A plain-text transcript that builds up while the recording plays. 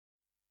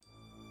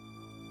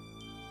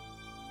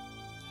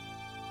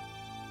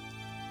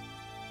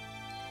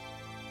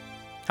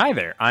Hi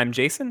there, I'm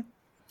Jason,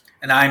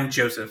 And I'm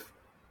Joseph.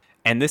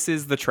 and this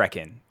is The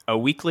Trek-In, a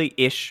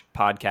weekly-ish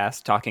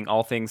podcast talking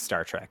all things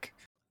Star Trek.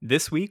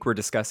 This week, we're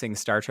discussing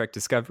Star Trek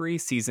Discovery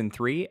Season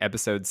 3,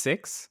 Episode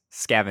 6,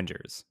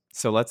 Scavengers.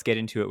 So let's get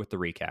into it with the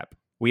recap.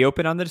 We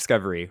open on the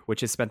Discovery,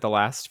 which has spent the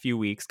last few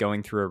weeks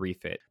going through a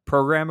refit.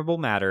 Programmable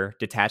matter,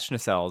 detached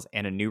nacelles,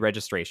 and a new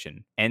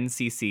registration,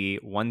 NCC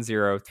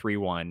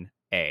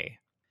 1031A.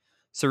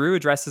 Saru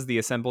addresses the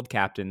assembled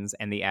captains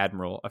and the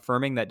Admiral,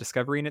 affirming that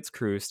Discovery and its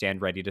crew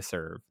stand ready to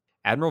serve.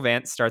 Admiral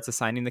Vance starts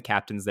assigning the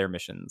captains their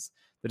missions.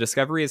 The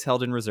Discovery is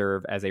held in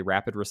reserve as a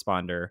rapid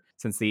responder,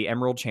 since the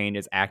Emerald Chain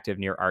is active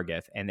near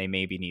Argeth and they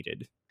may be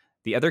needed.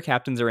 The other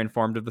captains are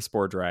informed of the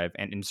spore drive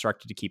and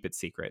instructed to keep it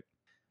secret.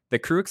 The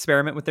crew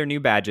experiment with their new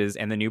badges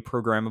and the new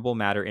programmable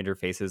matter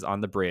interfaces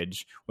on the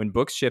bridge when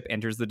Book's ship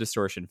enters the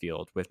distortion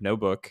field, with no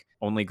Book,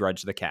 only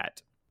Grudge the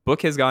cat.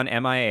 Book has gone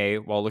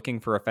MIA while looking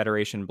for a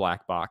Federation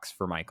black box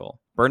for Michael.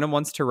 Burnham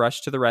wants to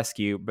rush to the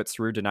rescue, but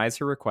Saru denies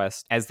her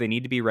request as they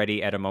need to be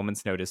ready at a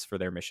moment's notice for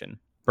their mission.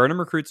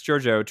 Burnham recruits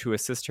Georgiou to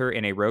assist her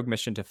in a rogue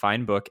mission to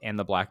find Book and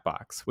the black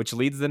box, which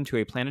leads them to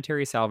a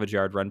planetary salvage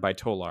yard run by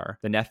Tolar,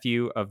 the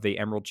nephew of the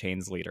Emerald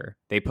Chain's leader.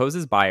 They pose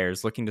as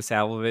buyers looking to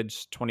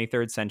salvage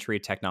 23rd century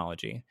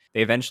technology.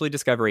 They eventually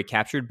discover a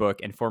captured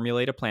Book and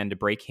formulate a plan to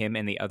break him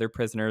and the other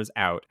prisoners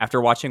out after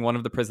watching one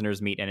of the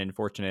prisoners meet an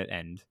unfortunate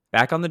end.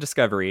 Back on the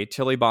Discovery,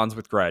 Tilly bonds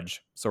with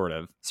Grudge, sort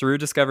of. Saru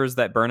discovers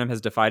that Burnham has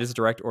defied his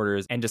direct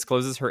orders and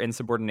discloses her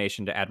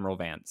insubordination to Admiral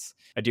Vance.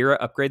 Adira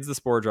upgrades the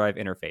spore drive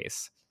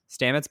interface.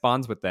 Stamets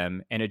bonds with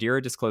them, and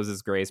Adira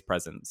discloses Gray's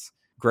presence.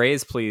 Gray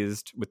is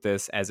pleased with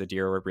this as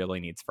Adira really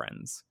needs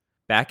friends.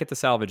 Back at the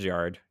salvage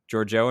yard,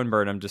 Georgiou and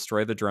Burnham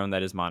destroy the drone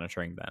that is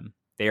monitoring them.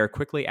 They are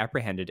quickly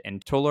apprehended,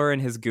 and Tolar and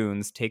his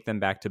goons take them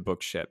back to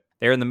Book's ship.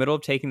 They are in the middle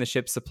of taking the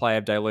ship's supply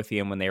of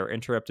dilithium when they are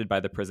interrupted by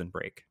the prison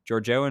break.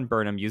 Georgiou and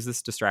Burnham use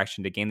this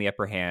distraction to gain the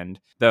upper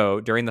hand,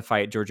 though, during the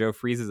fight, Georgiou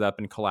freezes up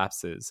and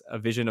collapses. A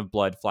vision of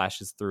blood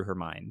flashes through her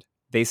mind.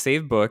 They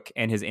save Book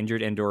and his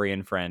injured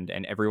Andorian friend,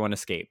 and everyone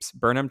escapes.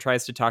 Burnham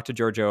tries to talk to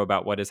Georgiou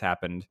about what has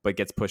happened, but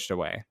gets pushed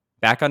away.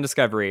 Back on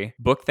Discovery,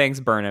 Book thanks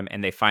Burnham,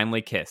 and they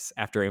finally kiss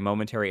after a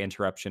momentary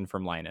interruption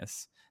from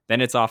Linus.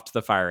 Then it's off to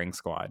the firing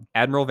squad.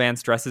 Admiral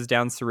Vance dresses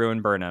down Saru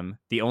and Burnham.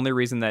 The only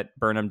reason that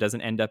Burnham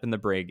doesn't end up in the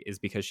brig is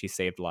because she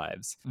saved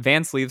lives.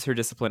 Vance leaves her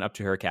discipline up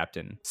to her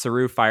captain.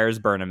 Saru fires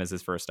Burnham as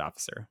his first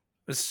officer.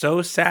 It was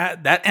so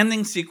sad. That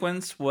ending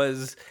sequence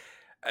was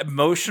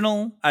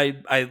emotional.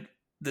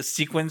 The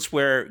sequence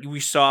where we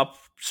saw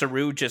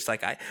Saru just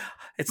like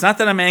it's not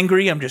that I'm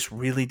angry, I'm just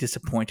really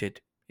disappointed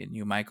in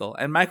you, Michael.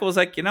 And Michael was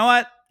like, you know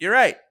what? You're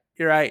right.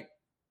 You're right.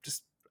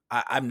 Just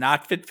I'm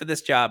not fit for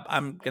this job.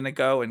 I'm gonna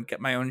go and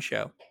get my own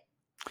show.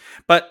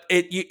 But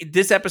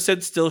this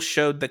episode still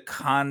showed the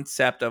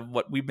concept of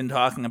what we've been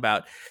talking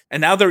about. And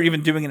now they're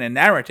even doing it in a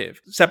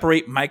narrative.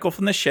 Separate Michael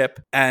from the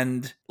ship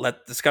and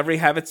let Discovery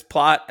have its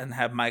plot and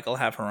have Michael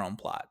have her own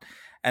plot.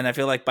 And I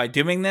feel like by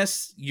doing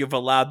this, you've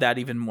allowed that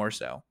even more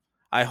so.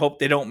 I hope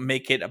they don't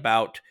make it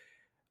about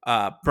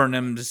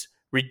Burnham's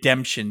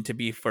redemption to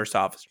be first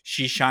officer.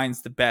 She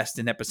shines the best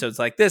in episodes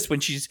like this when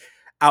she's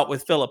out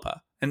with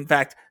Philippa. In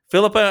fact,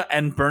 Philippa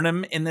and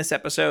Burnham in this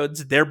episode,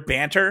 their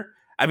banter,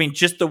 I mean,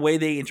 just the way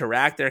they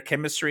interact, their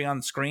chemistry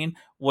on screen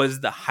was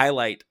the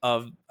highlight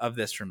of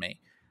this for me.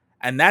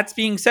 And that's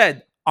being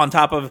said, on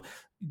top of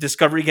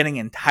Discovery getting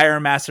an entire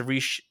massive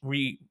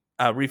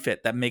refit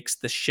that makes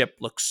the ship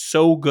look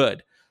so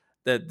good.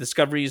 The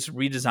Discovery's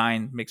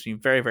redesign makes me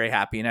very, very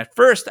happy. And at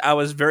first, I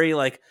was very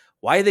like,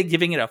 why are they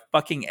giving it a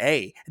fucking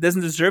A? It doesn't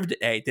deserve an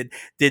A.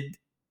 Did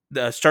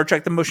the Star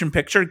Trek the Motion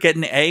Picture get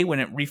an A when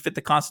it refit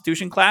the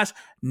Constitution class?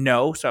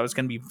 No. So I was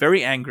going to be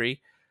very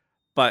angry.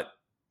 But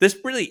this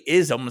really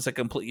is almost a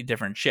completely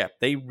different ship.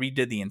 They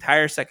redid the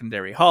entire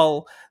secondary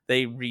hull.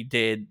 They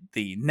redid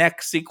the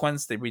neck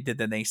sequence. They redid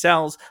the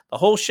nacelles. The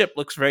whole ship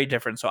looks very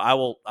different. So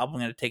I'm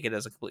going to take it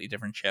as a completely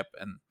different ship,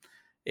 and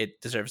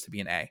it deserves to be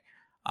an A.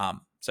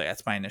 So yeah,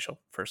 that's my initial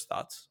first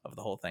thoughts of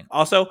the whole thing.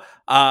 Also,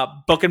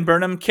 Book and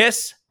Burnham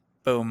kiss.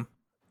 Boom,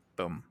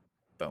 boom,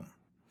 boom.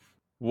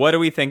 What do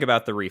we think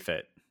about the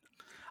refit?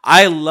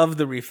 I love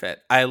the refit.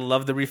 I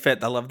love the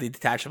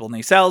detachable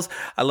nacelles.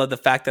 I love the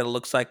fact that it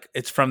looks like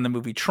it's from the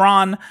movie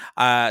Tron.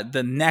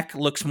 The neck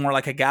looks more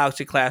like a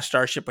Galaxy class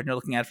starship when you're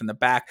looking at it from the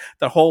back.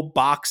 The whole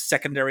box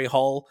secondary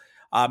hull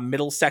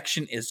middle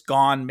section is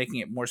gone,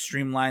 making it more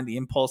streamlined. The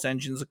impulse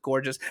engines look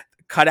gorgeous.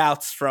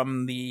 Cutouts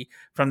from the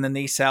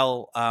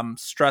nacelle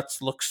struts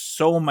look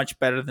so much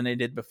better than they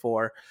did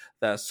before.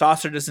 The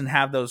saucer doesn't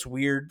have those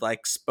weird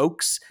like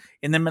spokes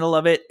in the middle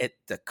of it.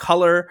 The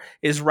color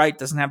is right.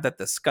 Doesn't have that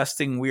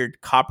disgusting weird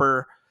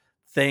copper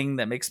thing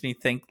that makes me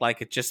think like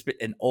it's just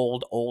an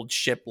old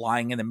ship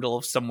lying in the middle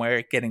of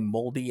somewhere, getting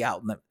moldy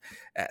out in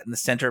the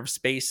center of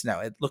space.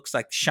 No, it looks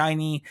like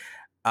shiny,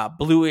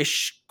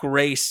 bluish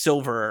gray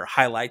silver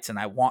highlights, and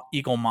I want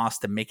Eaglemoss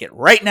to make it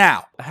right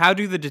now. How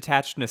do the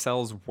detached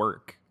nacelles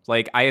work?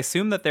 Like, I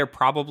assume that they're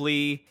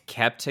probably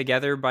kept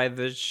together by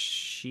the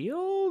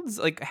shields.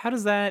 Like, how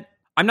does that?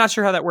 I'm not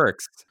sure how that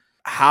works.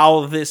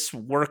 how this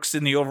works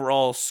in the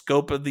overall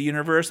scope of the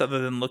universe, other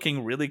than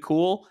looking really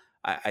cool,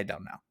 I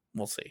don't know.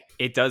 We'll see.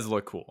 It does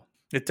look cool.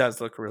 It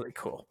does look really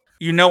cool.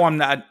 You know, I'm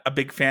not a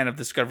big fan of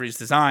Discovery's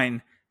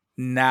design.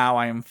 Now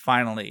I am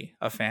finally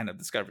a fan of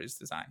Discovery's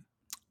design.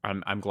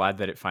 I'm glad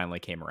that it finally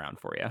came around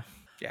for you.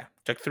 Yeah,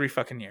 took 3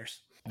 fucking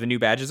years. The new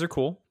badges are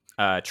cool.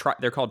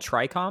 They're called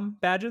TRICOM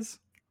badges.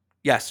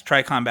 Yes,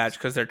 TRICOM badge,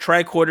 because they're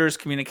tricorders,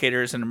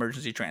 communicators, and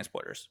emergency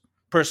transporters.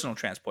 Personal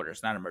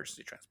transporters, not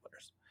emergency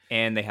transporters.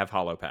 And they have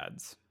holo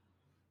pads.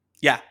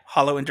 Yeah,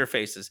 holo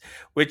interfaces,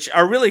 which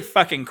are really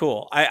fucking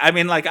cool. I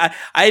mean, like,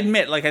 I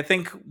admit, like, I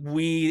think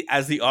we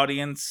as the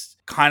audience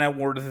kind of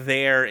were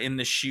there in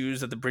the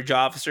shoes of the bridge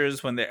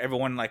officers when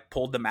everyone like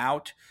pulled them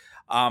out,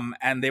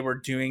 and they were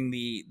doing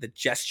the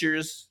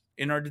gestures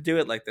in order to do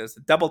it. Like, there's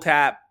the double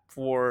tap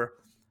for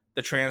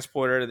the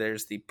transporter,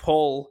 there's the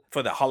pull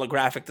for the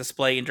holographic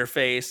display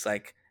interface,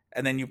 like,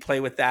 and then you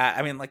play with that.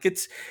 I mean, like,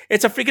 it's a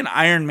freaking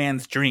Iron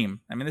Man's dream.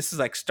 I mean, this is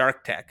like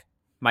Stark Tech.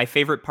 My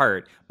favorite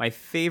part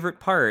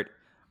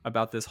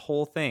about this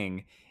whole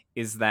thing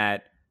is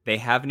that they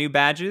have new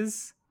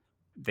badges.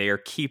 They are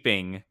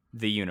keeping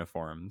the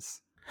uniforms.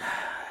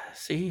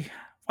 See,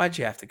 why'd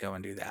you have to go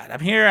and do that?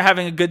 I'm here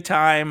having a good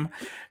time,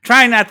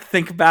 trying not to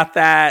think about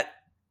that,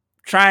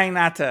 trying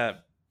not to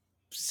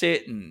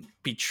sit and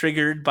be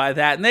triggered by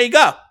that. And there you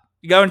go.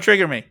 You go and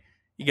trigger me.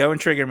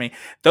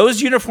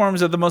 Those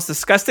uniforms are the most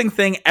disgusting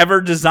thing ever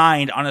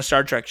designed on a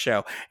Star Trek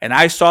show. And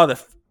I saw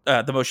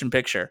the motion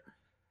picture.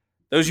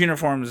 Those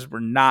uniforms were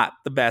not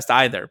the best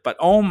either. But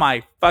oh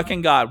my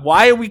fucking God,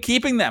 why are we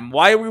keeping them?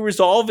 Why are we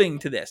resolving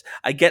to this?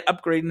 I get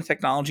upgrading the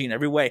technology in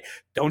every way.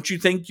 Don't you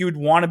think you'd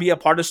want to be a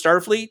part of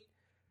Starfleet?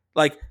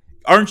 Like,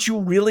 aren't you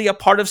really a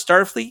part of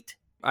Starfleet?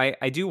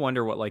 I do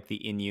wonder what like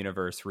the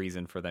in-universe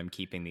reason for them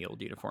keeping the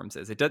old uniforms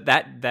is.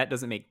 That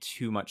doesn't make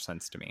too much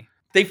sense to me.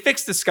 They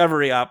fixed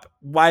Discovery up.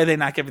 Why are they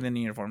not giving the new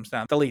uniforms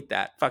down? Delete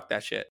that. Fuck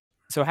that shit.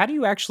 So how do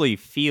you actually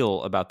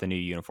feel about the new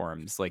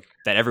uniforms, like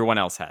that everyone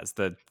else has,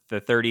 the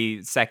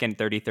 32nd,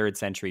 33rd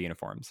century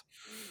uniforms?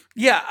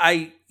 Yeah,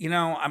 I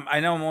know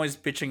I'm always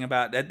bitching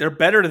about that. They're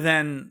better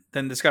than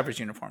Discovery's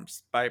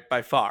uniforms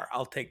by far.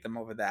 I'll take them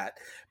over that.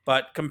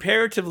 But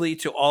comparatively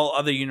to all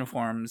other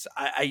uniforms,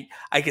 I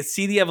could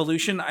see the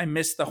evolution. I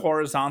miss the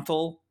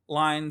horizontal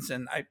lines,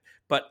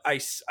 but I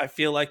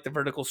feel like the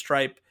vertical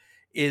stripe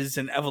is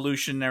an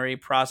evolutionary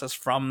process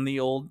from the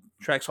old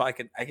Trek, so I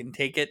can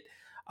take it.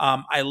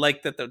 I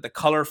like that the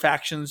color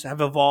factions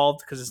have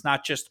evolved, because it's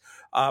not just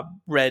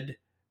red,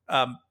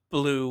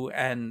 blue,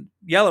 and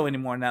yellow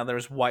anymore. Now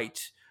there's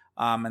white,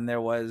 and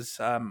there was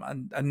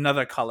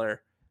another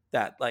color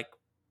that like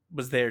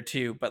was there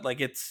too. But like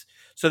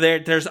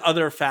there's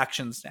other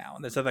factions now,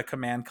 and there's other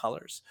command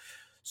colors.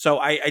 So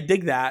I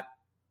dig that.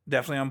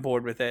 Definitely on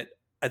board with it.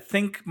 I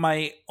think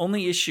my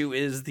only issue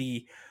is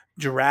the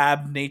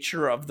drab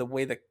nature of the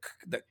way the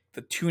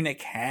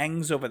tunic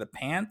hangs over the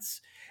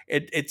pants.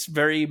 It's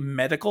very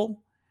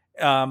medical,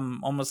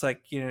 almost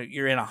like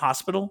you're in a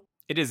hospital.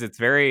 It is. It's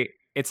very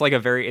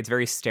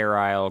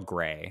sterile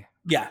gray.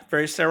 Yeah,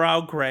 very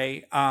sterile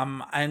gray.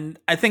 And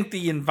I think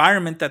the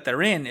environment that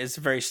they're in is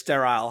very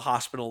sterile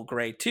hospital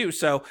gray too.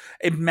 So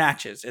it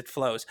matches, it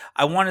flows.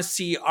 I want to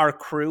see our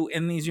crew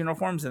in these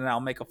uniforms, and then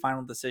I'll make a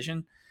final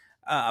decision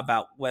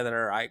about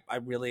whether I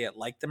really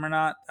like them or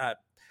not.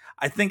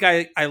 I think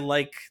I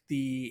like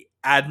the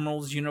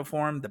Admiral's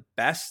uniform the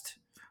best,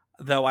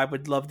 though I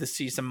would love to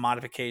see some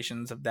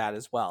modifications of that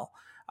as well.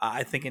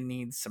 I think it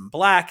needs some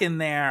black in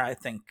there. I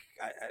think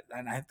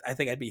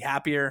I'd be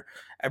happier.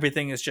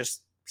 Everything is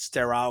just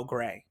sterile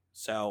gray.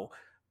 So,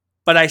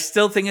 but I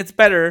still think it's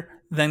better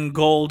than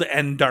gold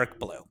and dark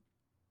blue.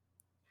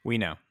 We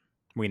know.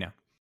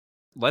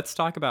 Let's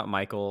talk about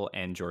Michael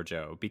and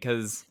Georgiou,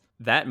 because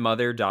that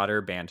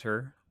mother-daughter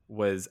banter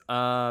was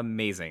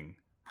amazing.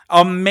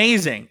 every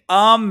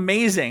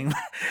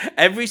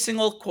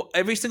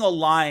single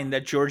line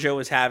that Georgiou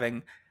was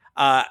having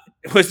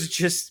was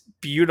just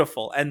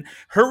beautiful, and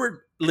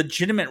her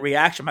legitimate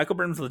reaction, Michael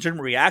Burnham's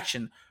legitimate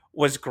reaction,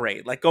 was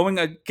great. Like going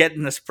to get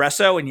an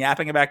espresso and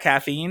yapping about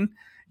caffeine,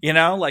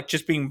 like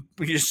just being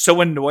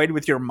so annoyed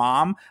with your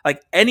mom.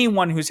 Like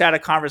anyone who's had a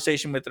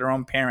conversation with their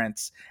own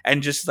parents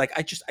and just like,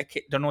 I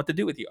don't know what to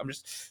do with you. I'm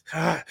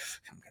gonna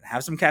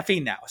have some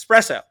caffeine now.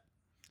 Espresso.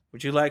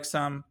 Would you like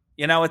some?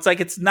 It's like,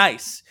 it's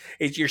nice.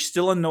 You're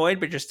still annoyed,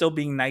 but you're still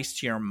being nice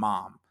to your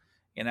mom.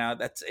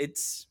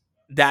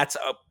 That's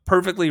a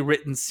perfectly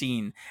written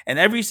scene. And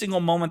every single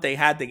moment they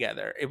had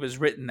together, it was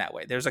written that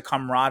way. There's a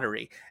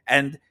camaraderie.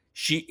 And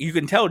you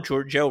can tell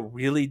Georgiou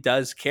really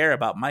does care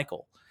about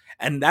Michael.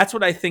 And that's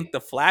what I think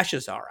the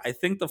flashes are. I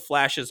think the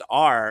flashes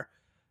are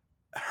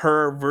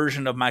her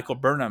version of Michael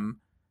Burnham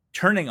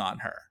turning on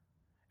her.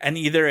 And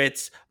either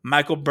it's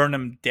Michael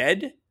Burnham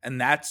dead, and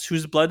that's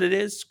whose blood it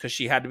is, because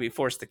she had to be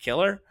forced to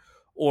kill her,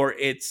 or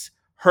it's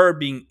her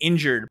being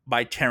injured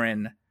by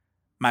Terran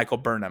Michael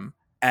Burnham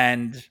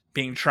and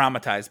being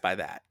traumatized by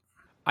that.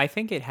 I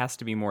think it has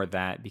to be more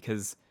that,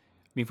 because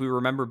mean, if we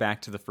remember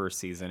back to the first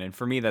season, and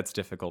for me that's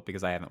difficult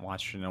because I haven't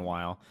watched it in a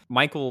while,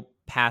 Michael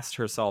passed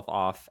herself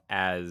off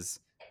as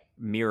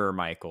Mirror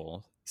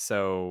Michael.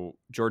 So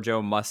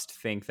Georgiou must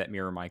think that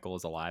Mirror Michael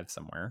is alive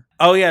somewhere.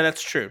 Oh yeah,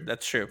 that's true.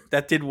 That's true.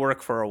 That did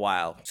work for a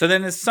while. So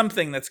then there's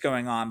something that's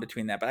going on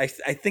between that, but I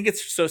think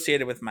it's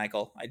associated with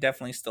Michael. I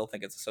definitely still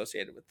think it's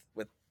associated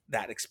with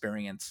that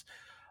experience.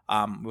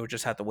 We'll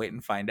just have to wait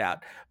and find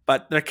out.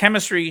 But their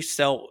chemistry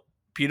still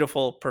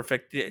beautiful,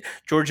 perfect.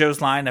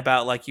 Giorgio's line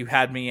about like you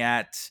had me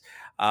at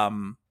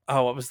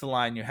what was the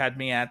line? You had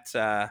me at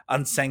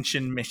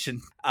unsanctioned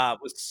mission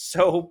was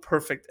so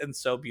perfect and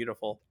so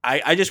beautiful.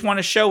 I just want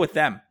to show with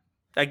them.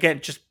 Again,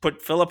 just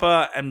put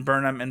Philippa and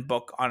Burnham and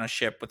Book on a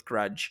ship with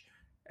Grudge,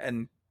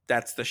 and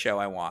that's the show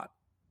I want.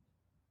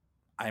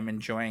 I'm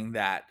enjoying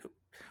that.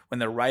 When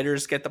the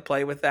writers get to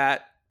play with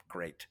that,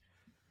 great.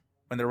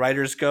 When the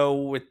writers go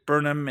with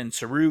Burnham and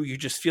Saru, you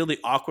just feel the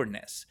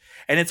awkwardness.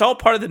 And it's all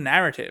part of the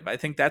narrative. I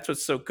think that's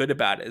what's so good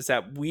about it, is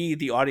that we,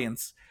 the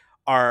audience,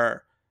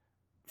 are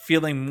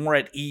feeling more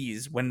at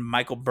ease when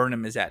Michael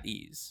Burnham is at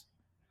ease.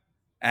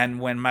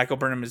 And when Michael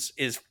Burnham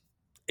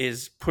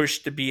is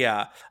pushed to be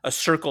a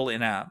circle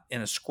in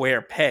a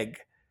square peg,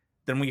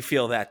 then we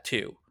feel that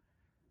too.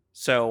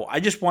 So I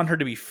just want her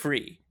to be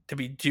free, to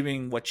be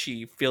doing what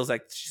she feels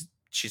like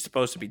she's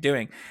supposed to be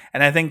doing.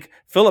 And I think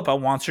Philippa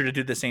wants her to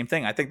do the same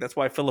thing. I think that's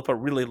why Philippa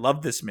really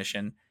loved this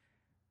mission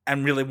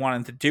and really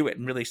wanted to do it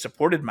and really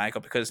supported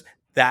Michael, because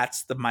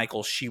that's the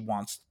Michael she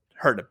wants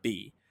her to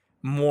be.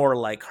 More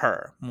like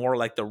her, more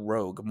like the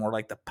rogue, more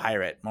like the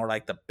pirate, more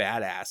like the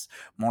badass,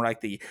 more like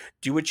the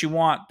do what you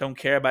want, don't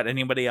care about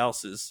anybody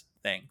else's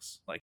things.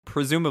 Like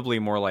presumably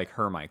more like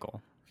her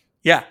Michael.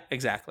 Yeah,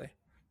 exactly.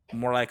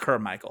 More like her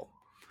Michael.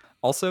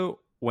 Also,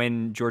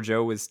 when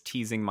Georgiou was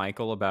teasing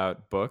Michael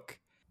about Book,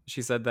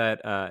 she said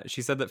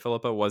that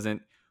Philippa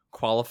wasn't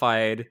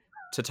qualified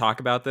to talk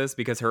about this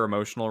because her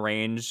emotional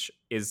range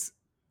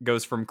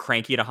goes from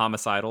cranky to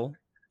homicidal.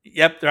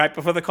 Yep, right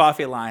before the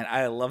coffee line.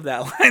 I love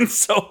that line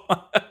so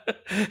much.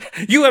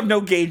 You have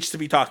no gauge to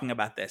be talking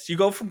about this. You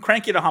go from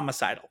cranky to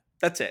homicidal.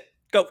 That's it.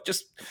 Go,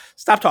 just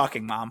stop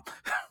talking, Mom.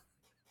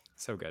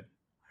 So good.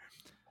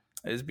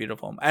 It is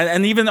beautiful.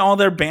 And even all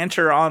their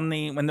banter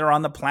when they're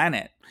on the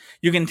planet.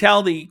 You can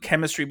tell the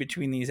chemistry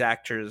between these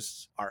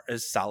actors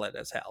is solid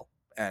as hell.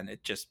 And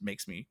it just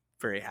makes me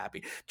very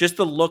happy. Just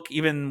the look,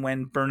 even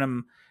when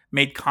Burnham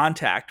made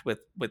contact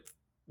with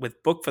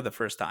Book for the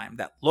first time,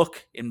 that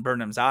look in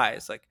Burnham's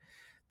eyes, like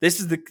this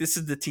is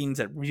the teams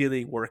that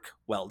really work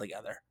well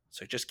together.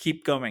 So just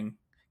keep going,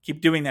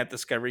 keep doing that,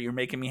 Discovery. You're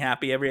making me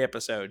happy every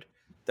episode.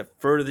 The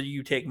further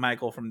you take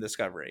Michael from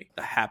Discovery,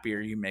 the happier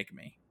you make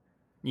me.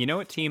 You know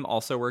what team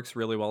also works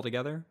really well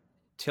together?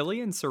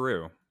 Tilly and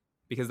Saru,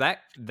 because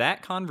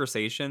that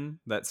conversation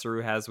that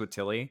Saru has with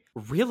Tilly,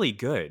 really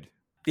good.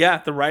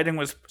 Yeah, the writing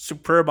was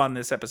superb on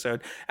this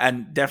episode,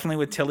 and definitely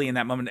with Tilly in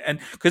that moment. And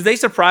because they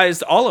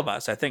surprised all of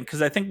us, I think,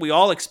 because I think we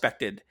all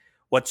expected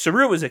what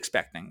Saru was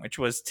expecting, which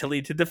was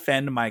Tilly to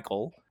defend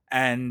Michael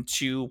and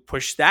to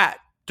push that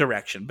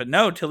direction. But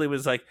no, Tilly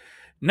was like,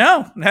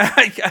 no,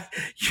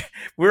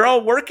 we're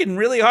all working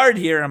really hard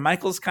here, and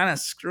Michael's kind of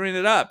screwing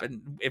it up.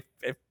 And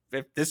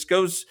if this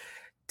goes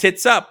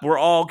tits up, we're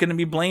all going to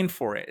be blamed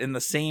for it in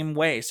the same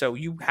way. So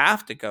you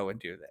have to go and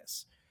do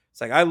this.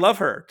 It's like, I love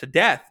her to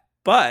death,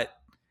 but...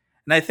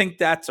 And I think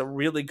that's a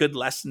really good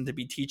lesson to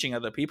be teaching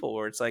other people,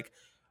 where it's like,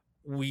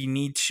 we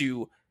need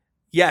to,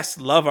 yes,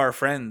 love our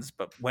friends,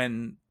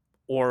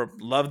 or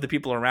love the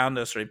people around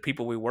us or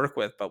people we work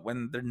with. But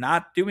when they're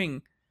not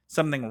doing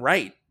something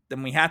right,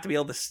 then we have to be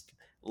able to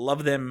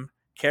love them,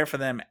 care for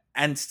them,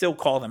 and still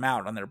call them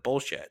out on their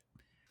bullshit.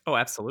 Oh,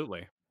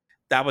 absolutely.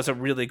 That was a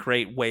really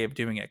great way of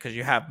doing it, because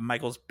you have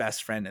Michael's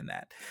best friend in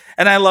that.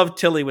 And I love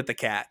Tilly with the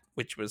cat,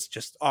 which was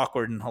just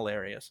awkward and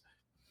hilarious.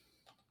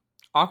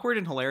 Awkward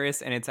and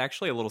hilarious, and it's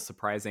actually a little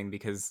surprising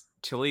because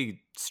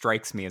Tilly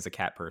strikes me as a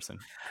cat person.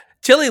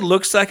 Tilly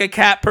looks like a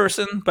cat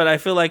person, but I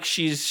feel like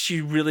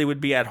she really would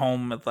be at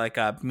home with like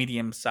a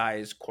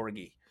medium-sized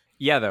corgi.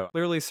 Yeah, though.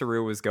 Clearly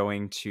Saru was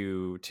going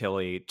to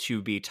Tilly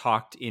to be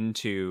talked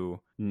into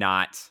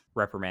not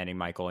reprimanding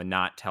Michael and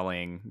not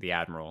telling the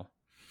Admiral.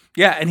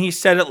 Yeah, and he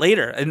said it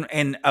later.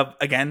 And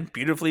again,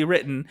 beautifully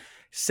written,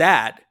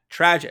 sad,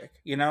 tragic.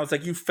 You know, it's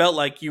like you felt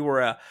like you were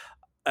a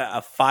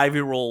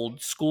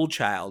 5-year-old school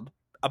child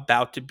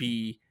about to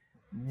be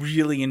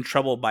really in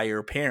trouble by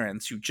your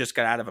parents who just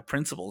got out of a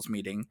principal's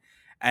meeting,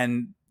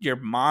 and your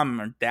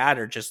mom or dad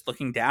are just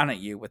looking down at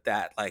you with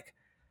that, like,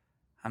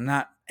 I'm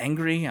not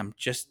angry, I'm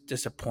just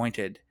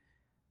disappointed.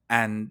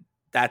 And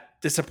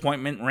that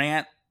disappointment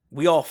rant,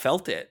 we all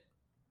felt it.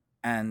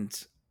 And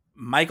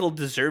Michael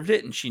deserved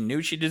it, and she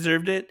knew she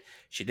deserved it.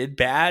 She did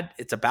bad.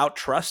 It's about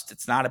trust.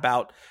 It's not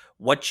about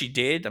what she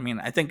did. I mean,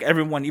 I think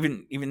everyone,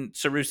 even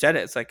Saru said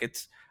it. It's like,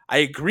 I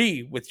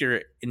agree with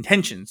your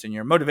intentions and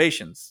your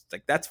motivations. It's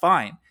like, that's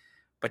fine,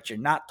 but you're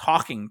not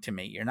talking to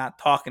me. You're not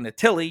talking to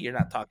Tilly. You're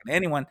not talking to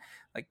anyone.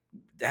 Like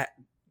that,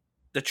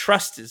 the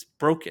trust is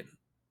broken,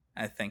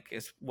 I think,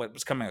 is what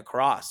was coming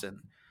across. And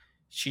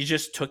she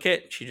just took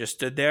it. She just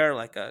stood there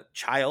like a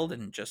child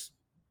and just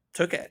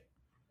took it.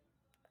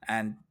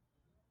 And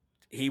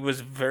he was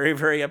very,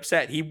 very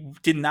upset. He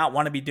did not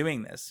want to be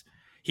doing this.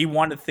 He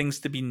wanted things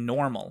to be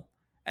normal,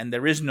 and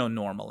there is no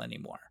normal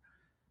anymore.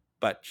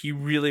 But he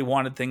really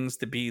wanted things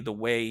to be the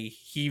way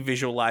he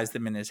visualized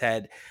them in his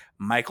head.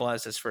 Michael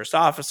as his first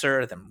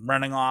officer, them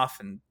running off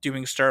and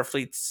doing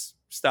Starfleet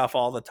stuff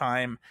all the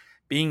time,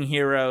 being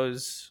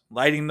heroes,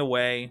 lighting the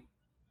way.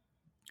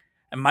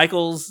 And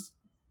Michael's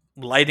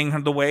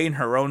lighting the way in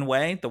her own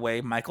way, the way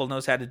Michael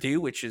knows how to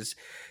do, which is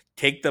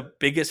take the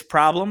biggest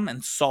problem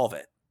and solve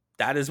it.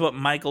 That is what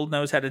Michael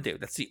knows how to do.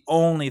 That's the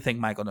only thing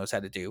Michael knows how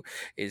to do,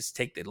 is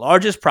take the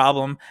largest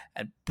problem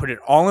and put it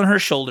all on her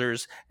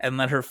shoulders and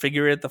let her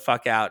figure it the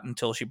fuck out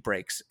until she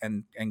breaks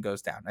and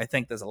goes down. I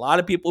think there's a lot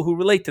of people who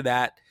relate to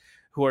that,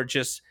 who are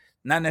just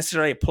not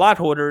necessarily plot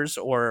hoarders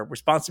or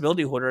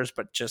responsibility hoarders,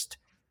 but just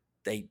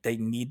they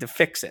need to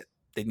fix it.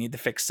 They need to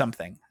fix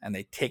something, and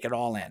they take it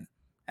all in.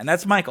 And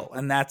that's Michael.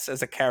 And that's,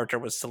 as a character,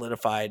 was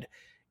solidified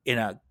in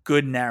a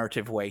good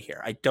narrative way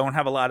here. I don't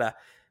have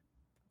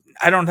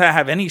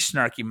any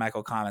snarky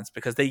Michael comments,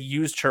 because they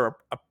used her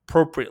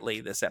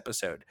appropriately this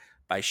episode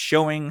by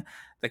showing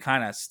the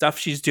kind of stuff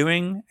she's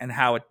doing and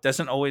how it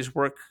doesn't always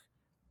work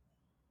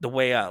the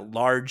way a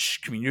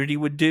large community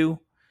would do.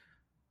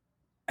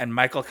 And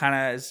Michael kind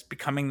of is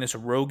becoming this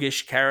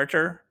roguish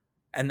character.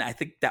 And I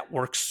think that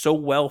works so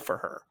well for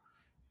her.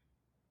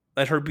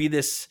 Let her be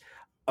this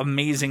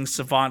amazing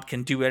savant,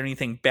 can do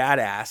anything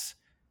badass,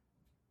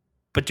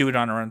 but do it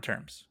on her own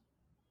terms.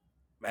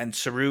 And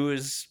Saru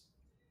is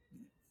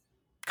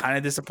kind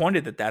of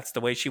disappointed that that's the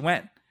way she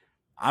went.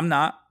 I'm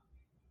not,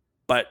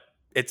 but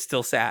it's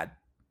still sad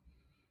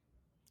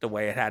the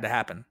way it had to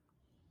happen.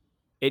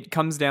 It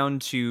comes down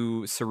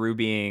to Saru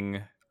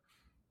being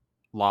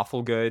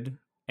lawful good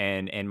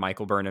and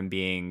Michael Burnham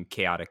being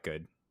chaotic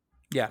good.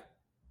 Yeah,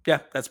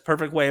 that's a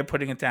perfect way of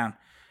putting it down.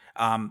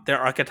 Their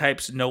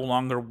archetypes no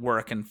longer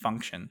work and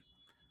function.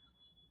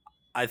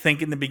 I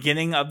think in the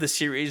beginning of the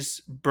series,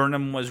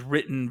 Burnham was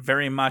written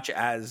very much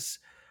as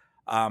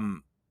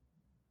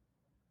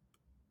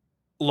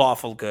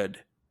lawful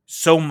good,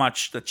 so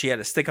much that she had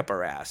to stick up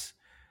her ass.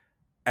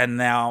 And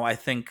now I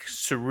think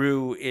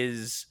Saru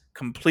is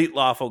complete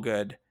lawful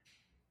good,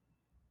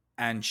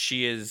 and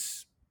she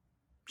is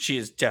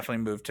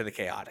definitely moved to the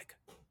chaotic,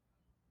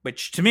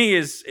 which to me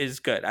is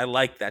good. I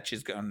like that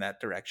she's going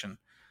that direction,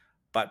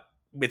 but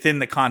within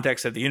the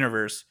context of the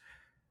universe,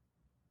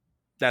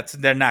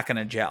 they're not going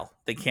to gel.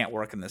 They can't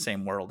work in the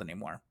same world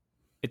anymore.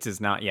 It does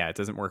not. Yeah, it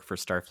doesn't work for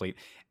Starfleet.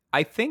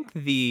 I think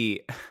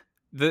the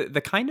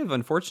kind of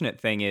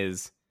unfortunate thing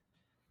is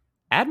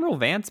Admiral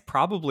Vance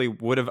probably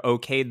would have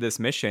okayed this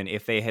mission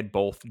if they had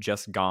both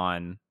just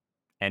gone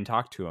and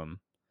talked to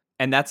him.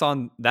 And that's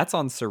on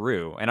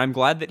Saru. And I'm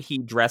glad that he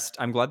dressed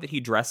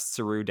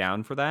Saru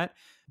down for that,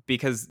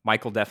 because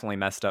Michael definitely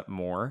messed up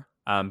more.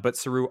 But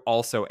Saru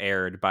also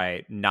erred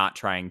by not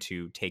trying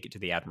to take it to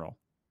the Admiral.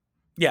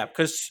 Yeah,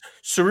 because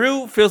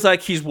Saru feels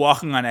like he's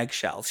walking on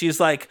eggshells. He's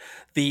like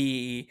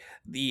I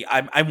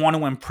want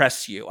to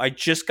impress you. I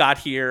just got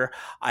here.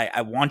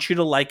 I want you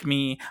to like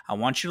me. I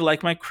want you to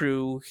like my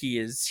crew.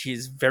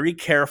 He's very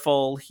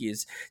careful. He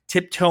is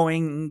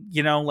tiptoeing,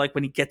 like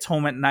when he gets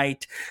home at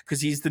night, because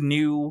he's the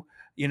new,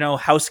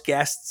 house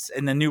guests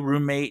and the new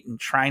roommate, and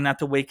trying not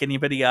to wake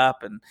anybody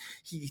up. And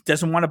he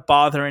doesn't want to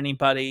bother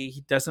anybody.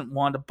 He doesn't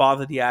want to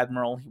bother the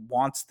Admiral. He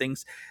wants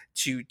things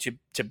to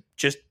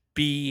just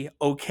be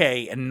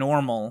okay and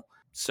normal.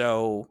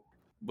 So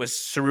was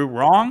Saru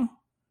wrong?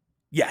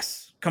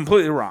 Yes,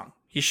 completely wrong.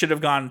 He should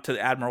have gone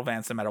to Admiral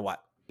Vance no matter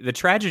what. The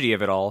tragedy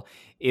of it all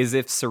is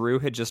if Saru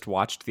had just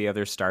watched the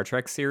other Star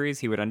Trek series,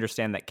 he would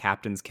understand that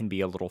captains can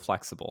be a little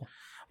flexible.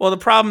 Well, the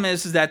problem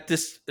is that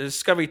this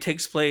Discovery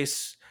takes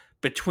place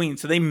between,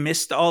 so they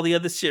missed all the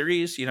other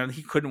series. He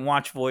couldn't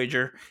watch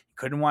Voyager, he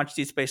couldn't watch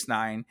Deep Space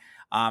Nine.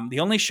 The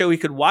only show he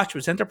could watch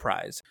was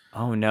Enterprise.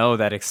 Oh no,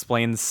 that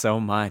explains so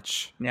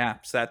much. Yeah,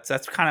 so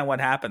that's kind of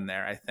what happened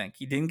there. I think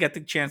he didn't get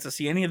the chance to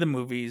see any of the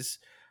movies.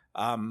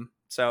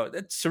 So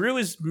Saru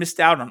has missed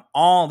out on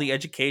all the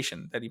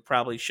education that he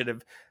probably should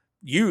have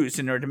used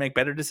in order to make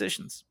better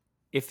decisions.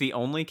 If the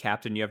only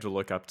captain you have to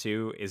look up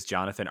to is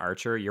Jonathan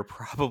Archer, you're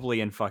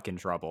probably in fucking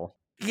trouble.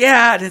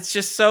 Yeah, and it's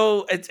just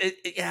so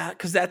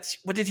because that's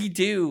what did he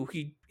do?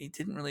 He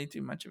didn't really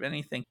do much of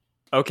anything.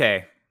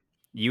 Okay.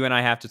 You and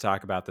I have to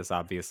talk about this,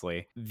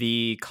 obviously.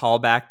 The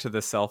callback to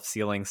the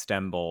self-sealing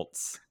stem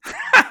bolts.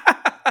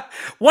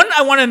 One,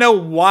 I want to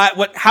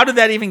know how did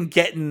that even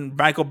get in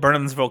Michael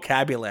Burnham's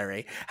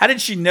vocabulary? How did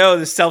she know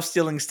the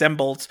self-sealing stem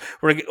bolts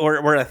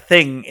were a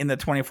thing in the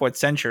 24th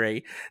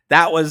century?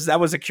 That was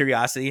a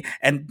curiosity.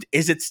 And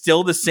is it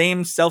still the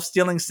same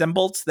self-sealing stem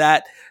bolts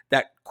that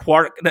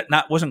Quark,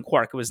 wasn't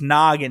Quark, it was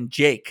Nog and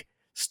Jake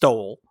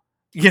stole?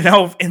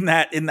 In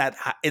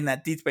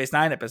that Deep Space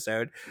Nine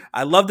episode.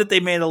 I love that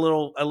they made a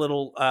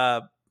little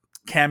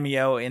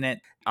cameo in it.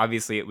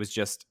 Obviously, it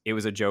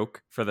was a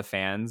joke for the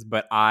fans,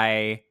 but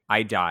I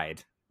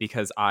died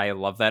because I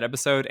love that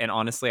episode. And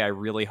honestly, I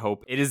really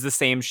hope it is the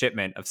same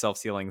shipment of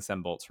self-sealing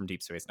Sembolts from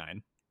Deep Space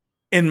Nine.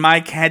 In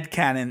my head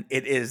canon,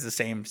 it is the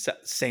same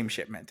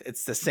shipment.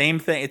 It's the same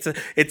thing.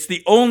 It's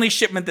the only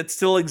shipment that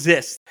still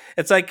exists.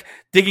 It's like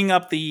digging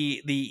up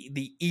the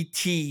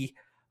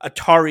ET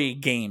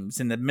Atari games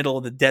in the middle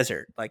of the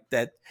desert. Like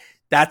that.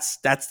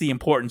 That's the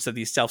importance of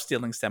these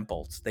self-stealing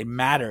Sembolts. They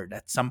mattered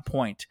at some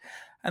point,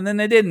 and then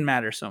they didn't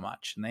matter so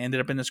much, and they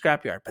ended up in the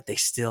scrapyard. But they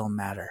still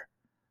matter.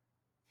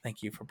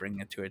 Thank you for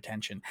bringing it to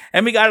attention.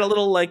 And we got a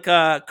little like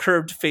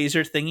curved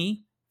phaser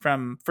thingy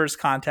from First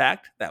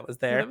Contact that was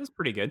there. Yeah, that was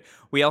pretty good.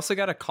 We also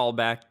got a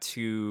callback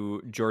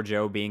to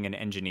Georgiou being an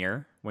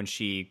engineer when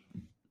she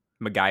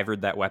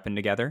MacGyvered that weapon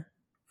together.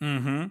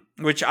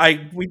 Mm-hmm. Which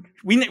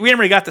we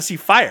never got to see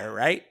fire,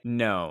 right?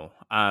 No,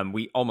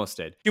 we almost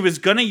did. She was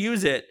gonna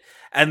use it,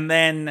 and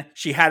then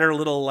she had her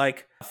little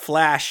like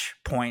flash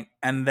point,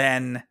 and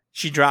then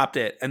she dropped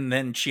it, and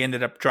then she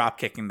ended up drop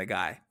kicking the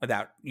guy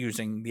without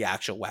using the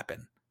actual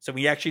weapon. So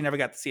we actually never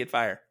got to see it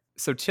fire.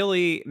 So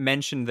Tilly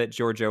mentioned that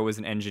Georgiou was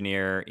an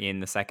engineer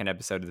in the second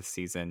episode of the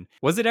season.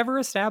 Was it ever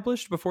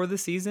established before the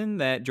season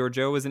that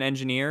Georgiou was an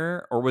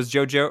engineer, or was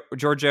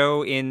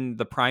Georgiou in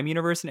the Prime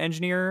universe an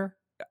engineer?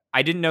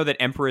 I didn't know that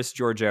Empress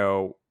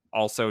Georgiou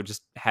also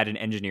just had an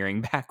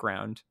engineering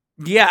background.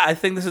 Yeah, I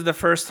think this is the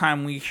first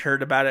time we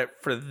heard about it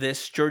for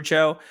this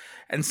Georgiou.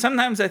 And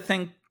sometimes I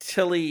think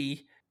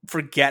Tilly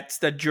forgets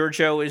that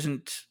Georgiou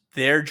isn't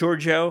their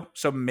Georgiou.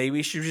 So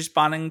maybe she's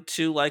responding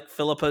to like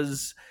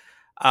Philippa's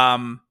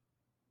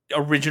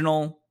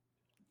original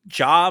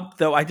job,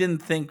 though I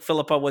didn't think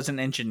Philippa was an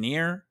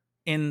engineer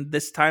in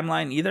this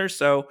timeline either.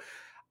 So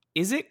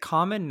is it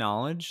common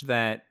knowledge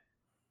that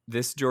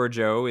this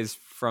Georgiou is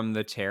from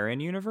the Terran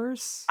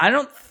universe? I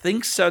don't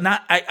think so.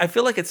 I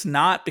feel like it's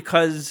not,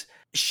 because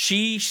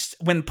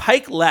when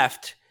Pike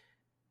left,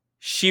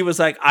 she was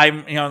like,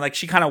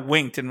 she kind of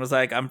winked and was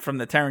like, I'm from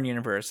the Terran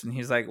universe. And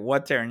he's like,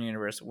 what Terran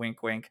universe?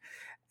 Wink, wink.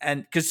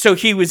 And so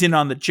he was in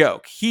on the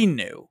joke. He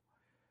knew.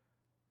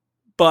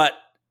 But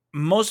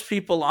most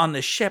people on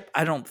the ship,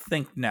 I don't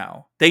think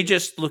know. They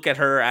just look at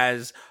her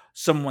as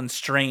someone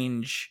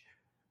strange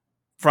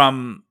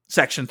from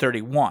Section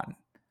 31.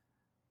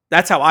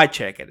 That's how I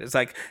check it. It's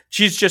like,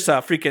 she's just a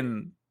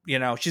freaking,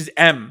 she's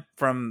M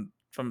from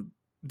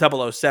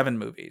 007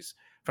 movies,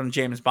 from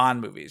James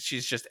Bond movies.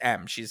 She's just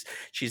M. She's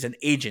an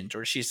agent,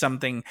 or she's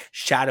something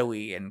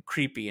shadowy and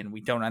creepy, and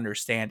we don't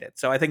understand it.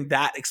 So I think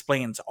that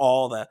explains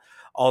all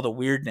the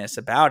weirdness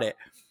about it.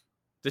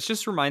 This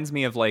just reminds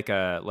me of like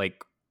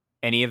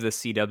any of the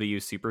CW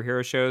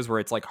superhero shows where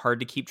it's like hard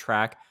to keep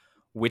track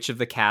which of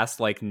the cast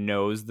like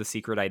knows the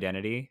secret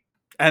identity.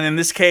 And in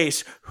this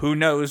case, who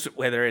knows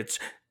whether it's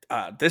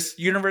this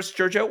universe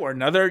Georgiou or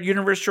another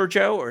universe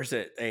Georgiou, or is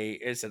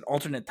it an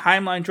alternate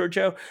timeline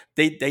Georgiou?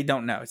 They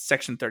don't know. It's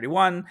Section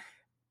 31.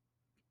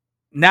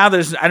 Now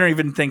I don't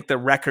even think the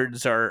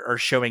records are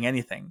showing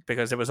anything,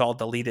 because it was all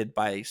deleted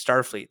by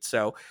Starfleet.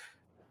 So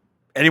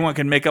anyone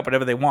can make up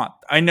whatever they want.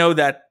 I know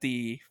that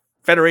the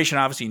Federation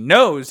obviously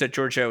knows that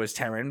Georgiou is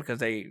Terran, because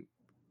they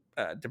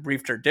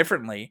debriefed her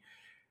differently.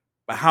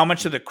 But how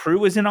much of the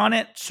crew is in on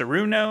it?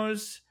 Saru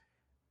knows.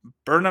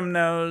 Burnham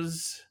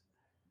knows.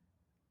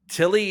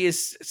 Tilly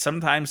is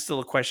sometimes still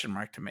a question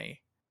mark to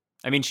me.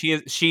 I mean,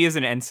 she is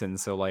an ensign,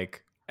 so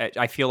like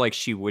I feel like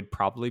she would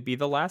probably be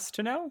the last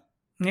to know.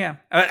 Yeah,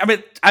 I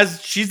mean,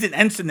 as she's an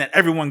ensign that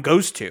everyone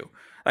goes to.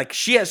 Like,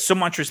 she has so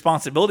much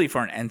responsibility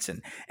for an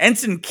ensign.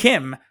 Ensign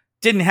Kim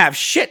didn't have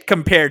shit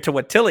compared to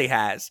what Tilly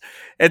has.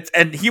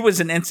 And he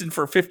was an ensign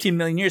for 15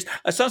 million years.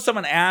 I saw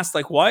someone ask,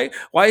 like, why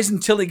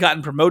hasn't Tilly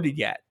gotten promoted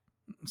yet?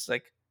 It's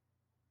like,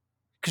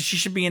 because she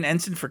should be an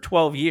ensign for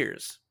 12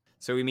 years.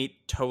 So we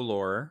meet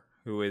Tolor,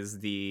 who is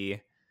the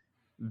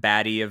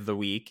baddie of the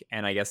week,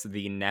 and I guess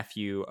the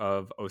nephew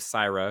of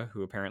Osira,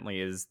 who apparently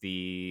is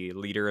the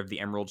leader of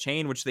the Emerald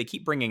Chain, which they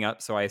keep bringing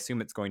up, so I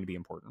assume it's going to be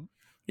important.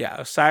 Yeah,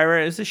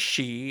 Osira is a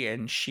she,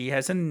 and she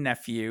has a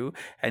nephew,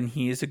 and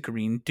he is a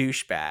green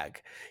douchebag.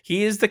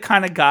 He is the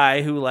kind of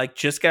guy who, like,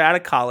 just got out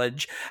of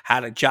college,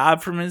 had a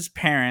job from his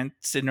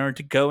parents in order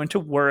to go into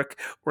work,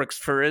 works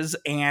for his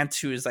aunt,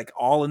 who is, like,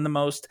 all in the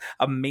most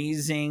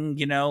amazing,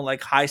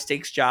 like,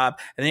 high-stakes job,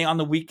 and then on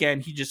the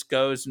weekend, he just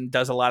goes and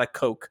does a lot of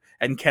coke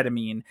and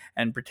ketamine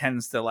and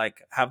pretends to,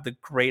 like, have the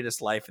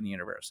greatest life in the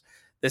universe.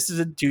 This is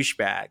a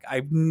douchebag.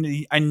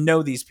 I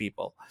know these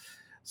people.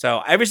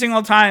 So every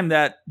single time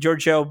that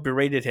Georgiou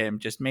berated him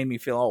just made me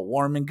feel all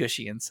warm and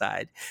gushy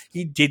inside.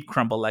 He did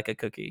crumble like a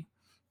cookie.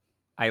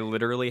 I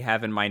literally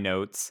have in my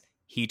notes,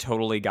 he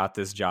totally got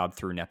this job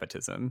through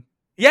nepotism.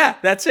 Yeah,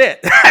 that's it.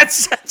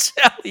 That's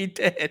how he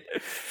did.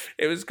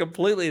 It was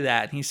completely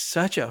that. He's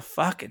such a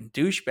fucking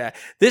douchebag.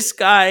 This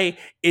guy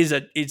is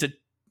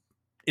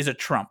a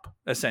Trump,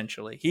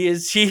 essentially. He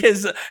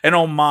is an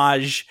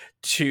homage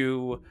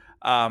to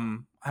I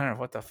don't know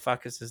what the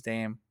fuck is his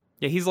name.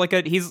 Yeah, he's like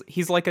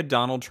a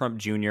Donald Trump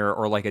Jr.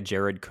 or like a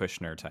Jared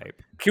Kushner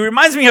type. He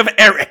reminds me of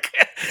Eric.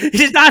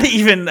 He's not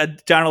even a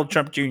Donald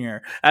Trump Jr.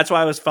 That's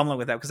why I was fumbling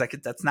with that,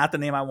 because that's not the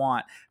name I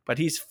want. But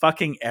he's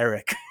fucking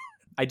Eric.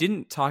 I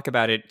didn't talk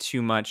about it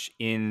too much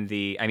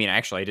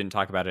actually, I didn't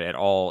talk about it at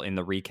all in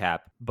the recap,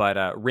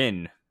 but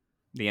Rin,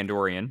 the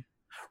Andorian.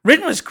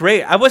 Rin was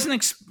great. I wasn't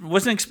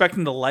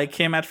expecting to like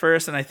him at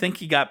first, and I think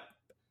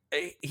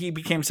he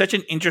became such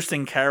an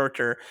interesting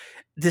character.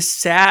 This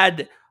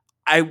sad,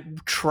 I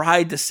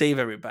tried to save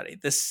everybody.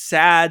 This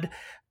sad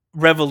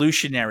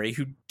revolutionary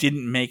who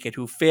didn't make it,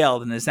 who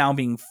failed, and is now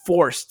being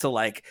forced to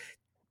like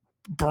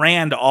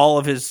brand all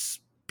of his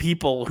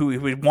people who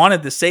he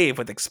wanted to save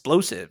with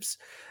explosives.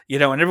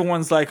 And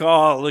everyone's like,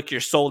 "Oh, look,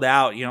 you're sold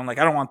out." I'm like,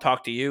 "I don't want to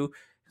talk to you."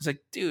 It's like,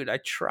 dude, I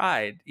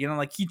tried.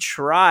 Like he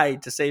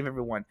tried to save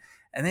everyone,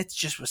 and it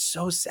just was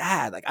so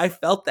sad. Like I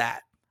felt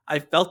that. I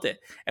felt it.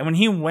 And when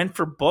he went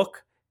for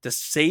Book to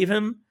save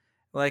him,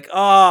 like,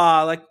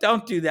 oh, like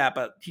don't do that.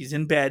 But he's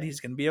in bed.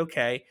 He's gonna be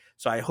okay.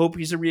 So I hope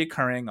he's a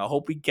reoccurring. I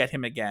hope we get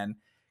him again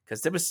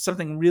because there was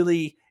something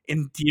really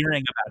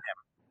endearing about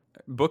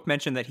him. Book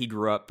mentioned that he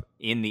grew up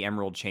in the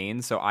Emerald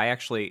Chain, so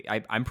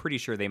I'm pretty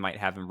sure they might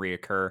have him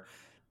reoccur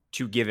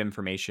to give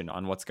information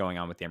on what's going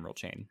on with the Emerald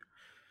Chain.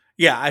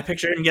 Yeah, I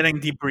picture him getting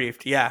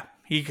debriefed. Yeah,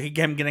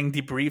 him getting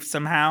debriefed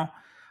somehow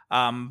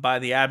by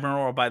the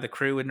admiral or by the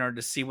crew in order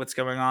to see what's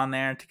going on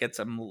there, to get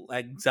some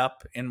legs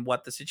up in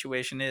what the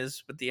situation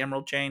is with the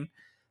Emerald Chain.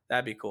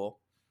 That'd be cool.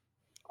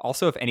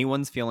 Also, if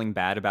anyone's feeling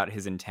bad about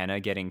his antenna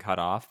getting cut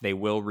off, they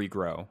will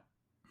regrow.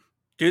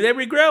 Do they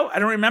regrow? I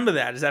don't remember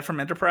that. Is that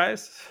from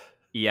Enterprise?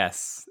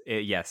 Yes.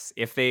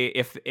 If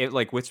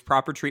with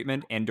proper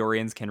treatment,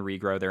 Andorians can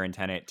regrow their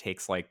antenna. It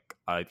takes like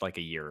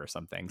a year or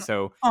something.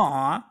 So,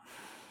 Aw,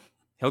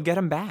 he'll get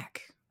him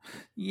back.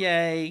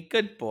 Yay!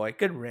 Good boy.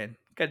 Good Rin.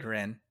 Good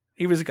Rin.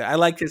 He was good. I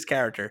liked his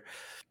character.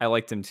 I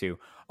liked him too.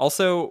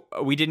 Also,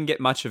 we didn't get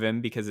much of him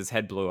because his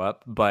head blew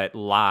up. But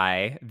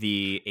Lai,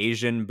 the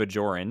Asian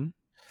Bajoran,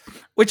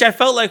 which I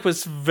felt like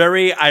was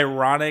very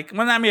ironic.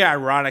 Well, not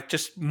ironic,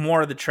 just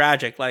more of the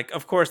tragic. Like,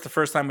 of course, the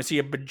first time we see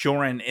a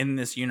Bajoran in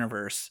this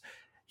universe,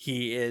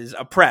 he is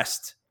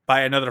oppressed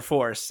by another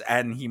force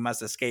and he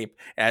must escape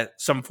at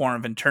some form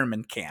of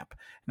internment camp.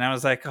 And I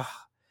was like, oh,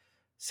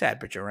 sad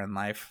Bajoran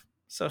life.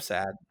 So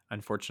sad.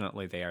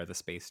 Unfortunately, they are the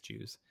space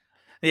Jews.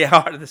 They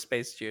are the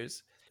space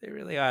Jews. They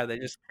really are. They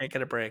just can't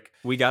get a break.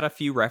 We got a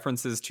few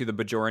references to the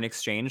Bajoran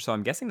exchange, so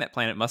I'm guessing that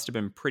planet must have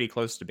been pretty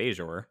close to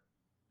Bajor.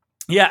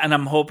 Yeah, and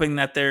I'm hoping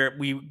that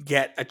we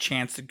get a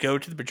chance to go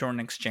to the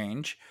Bajoran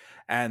Exchange,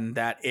 and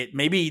that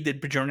maybe the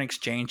Bajoran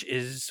Exchange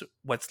is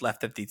what's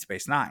left of Deep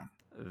Space Nine.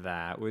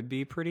 That would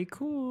be pretty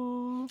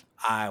cool.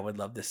 I would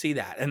love to see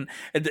that, and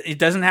it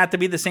doesn't have to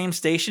be the same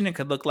station. It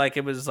could look like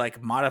it was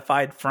like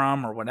modified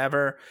from or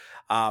whatever.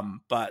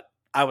 But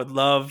I would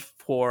love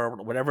for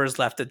whatever is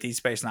left of Deep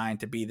Space Nine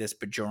to be this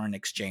Bajoran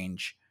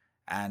Exchange,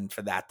 and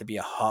for that to be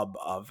a hub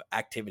of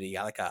activity,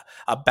 like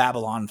a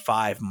Babylon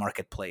 5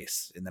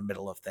 marketplace in the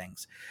middle of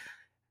things,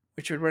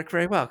 which would work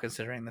very well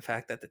considering the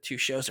fact that the two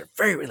shows are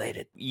very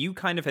related. You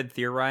kind of had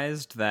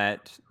theorized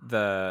that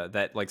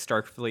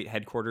Starfleet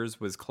headquarters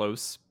was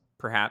close,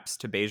 perhaps,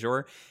 to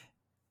Bajor.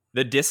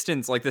 The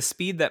distance, like the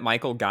speed that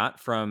Michael got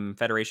from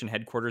Federation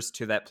headquarters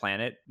to that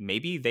planet,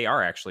 maybe they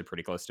are actually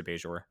pretty close to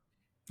Bajor.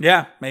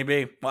 Yeah,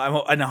 maybe.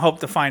 Well, I hope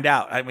to find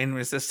out. I mean,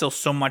 there's still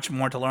so much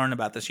more to learn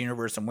about this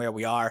universe and where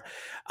we are.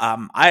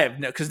 I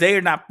have because they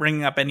are not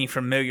bringing up any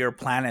familiar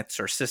planets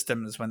or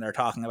systems when they're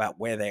talking about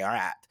where they are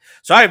at.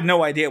 So I have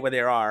no idea where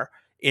they are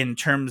in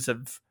terms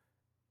of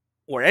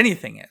where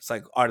anything is.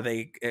 Like, are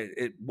they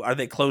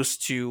close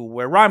to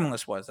where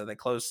Romulus was? Are they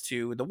close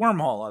to the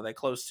wormhole? Are they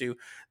close to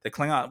the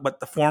Klingon?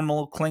 But the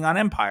formal Klingon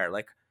Empire?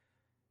 Like,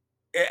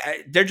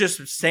 they're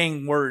just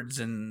saying words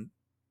and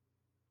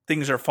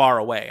things are far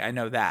away. I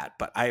know that,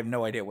 but I have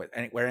no idea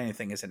where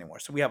anything is anymore.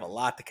 So we have a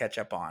lot to catch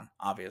up on,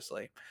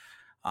 obviously.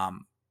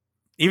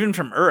 Even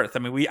from Earth, I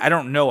mean, I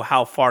don't know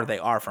how far they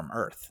are from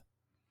Earth.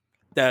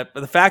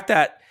 The fact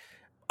that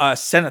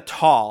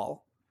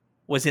Senatol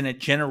was in a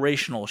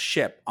generational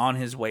ship on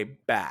his way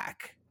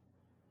back.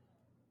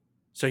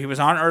 So he was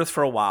on Earth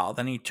for a while.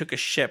 Then he took a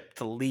ship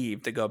to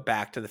leave to go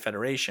back to the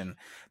Federation.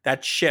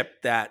 That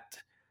ship that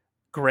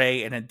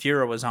Gray and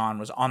Adira was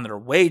on their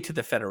way to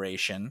the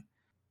Federation.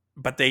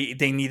 But they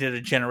needed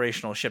a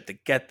generational ship to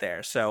get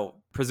there. So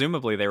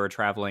presumably they were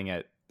traveling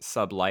at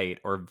sublight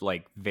or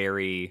like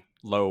very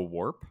low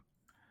warp.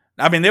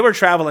 I mean, they were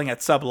traveling at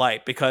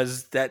sublight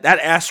because that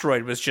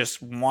asteroid was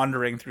just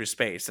wandering through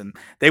space, and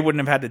they wouldn't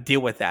have had to deal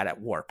with that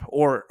at warp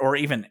or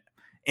even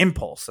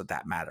impulse, at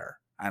that matter.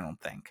 I don't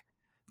think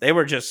they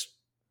were just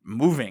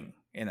moving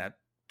in a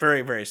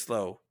very, very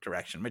slow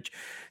direction, which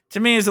to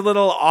me is a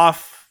little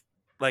off.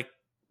 Like,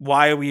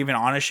 why are we even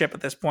on a ship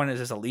at this point? Is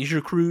this a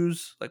leisure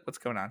cruise? Like, what's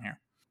going on here?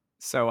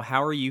 So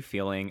how are you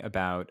feeling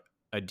about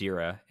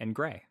Adira and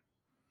Gray?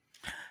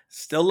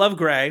 Still love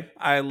Gray.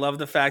 I love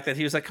the fact that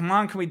he was like, come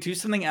on, can we do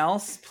something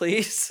else,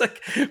 please?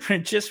 Like, we're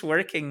just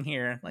working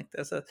here. Like,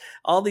 there's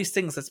all these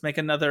things. Let's make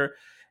another.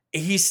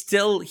 He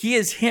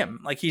is him.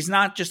 Like, he's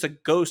not just a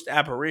ghost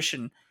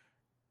apparition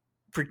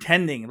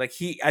pretending. Like,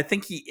 I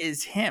think he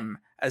is him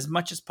as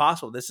much as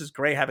possible. This is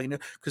great having new,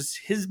 because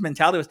his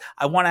mentality was,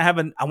 I want to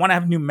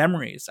have new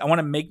memories. I want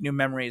to make new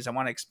memories. I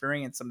want to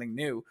experience something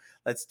new.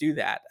 Let's do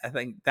that. I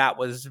think that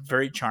was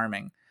very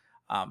charming.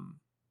 And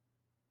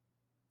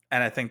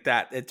I think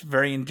that it's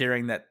very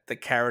endearing that the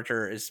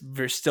character is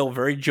still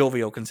very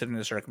jovial considering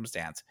the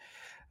circumstance.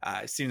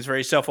 It seems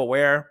very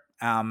self-aware.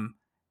 And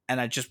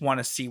I just want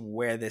to see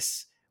where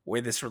this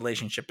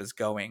relationship is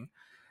going.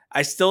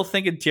 I still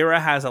think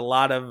Adira has a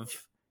lot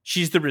of,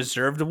 she's the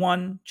reserved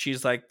one.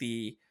 She's like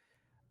the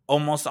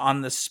almost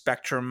on the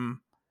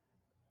spectrum,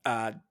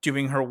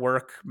 doing her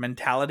work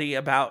mentality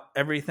about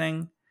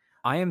everything.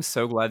 I am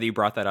so glad that you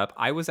brought that up.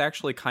 I was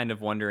actually kind of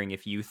wondering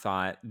if you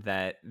thought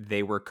that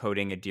they were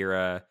coding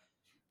Adira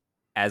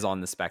as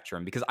on the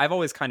spectrum, because I've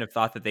always kind of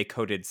thought that they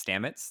coded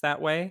Stamets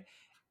that way.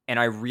 And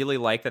I really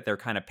like that they're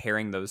kind of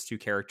pairing those two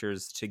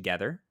characters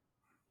together.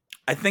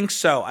 I think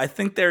so. I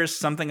think there's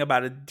something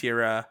about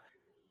Adira.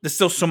 There's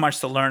still so much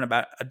to learn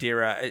about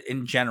Adira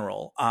in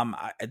general.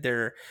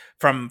 They're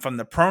from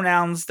the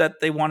pronouns that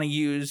they want to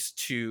use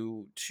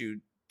to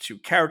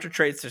character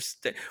traits.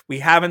 We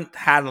haven't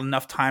had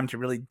enough time to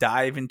really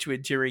dive into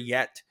Adira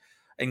yet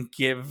and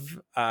give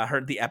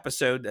her the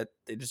episode that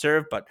they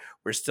deserve, but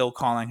we're still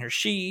calling her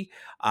she,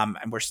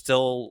 and we're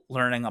still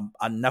learning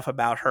enough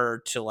about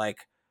her to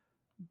like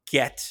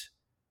get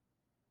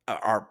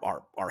our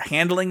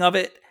handling of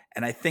it.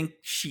 And I think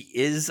she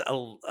is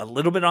a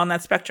little bit on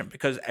that spectrum,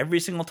 because every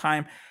single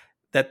time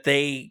that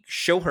they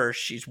show her,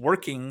 she's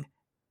working,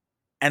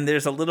 and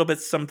there's a little bit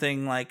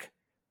something like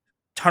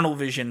tunnel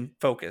vision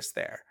focus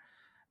there.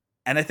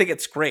 And I think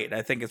it's great.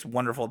 I think it's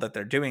wonderful that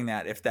they're doing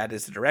that, if that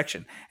is the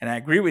direction. And I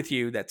agree with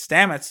you that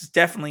Stamets is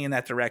definitely in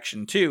that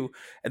direction too.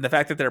 And the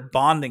fact that they're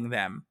bonding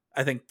them,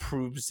 I think,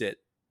 proves it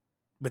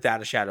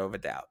without a shadow of a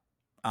doubt.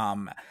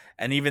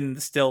 And even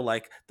still,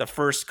 like, the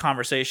first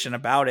conversation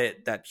about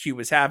it that Hugh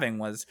was having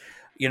was,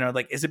 you know,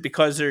 like, is it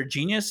because they're a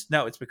genius?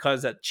 No, it's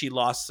because that she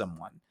lost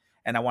someone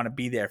and I want to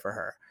be there for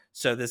her.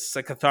 So this is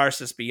a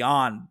catharsis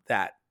beyond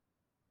that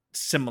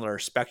similar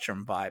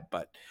spectrum vibe.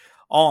 But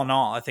all in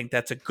all, I think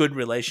that's a good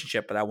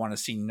relationship that I want to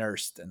see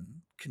nursed and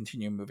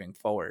continue moving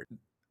forward.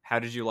 How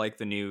did you like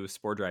the new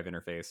Spore Drive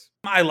interface?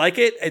 I like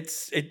it.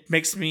 It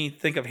makes me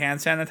think of hand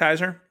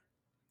sanitizer.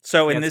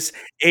 So in this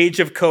age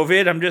of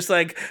COVID, I'm just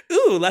like,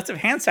 ooh, lots of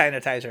hand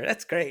sanitizer.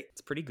 That's great.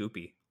 It's pretty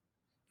goopy.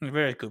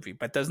 Very goofy,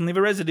 but doesn't leave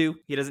a residue.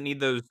 He doesn't need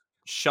those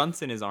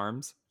shunts in his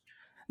arms.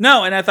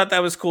 No, and I thought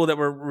that was cool that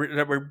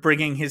we're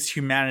bringing his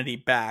humanity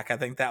back. I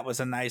think that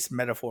was a nice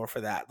metaphor for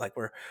that. Like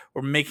we're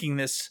making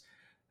this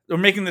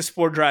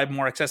Spore Drive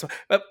more accessible.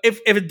 But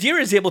if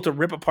Adira is able to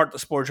rip apart the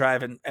Spore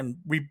Drive and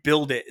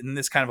rebuild it in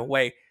this kind of a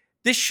way,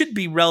 this should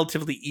be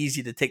relatively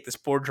easy to take the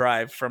Spore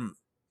Drive from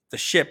the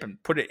ship and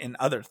put it in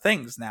other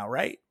things now,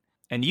 right?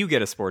 And you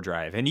get a Spore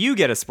Drive, and you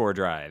get a Spore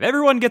Drive.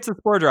 Everyone gets a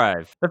Spore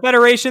Drive. The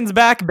Federation's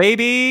back,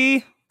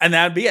 baby. And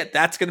that'd be it.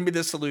 That's going to be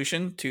the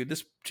solution to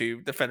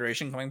the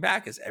Federation coming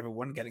back, is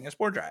everyone getting a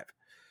Spore Drive.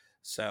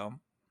 So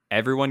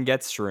everyone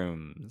gets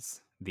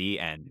shrooms. The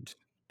end.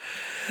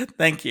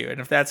 Thank you.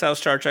 And if that's how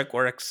Star Trek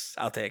works,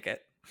 I'll take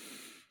it.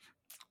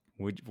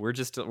 We're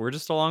just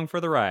along for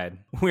the ride.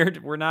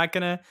 We're not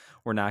gonna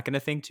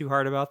think too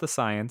hard about the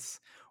science.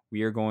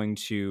 We are going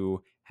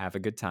to have a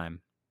good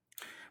time.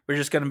 We're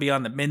just going to be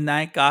on the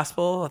Midnight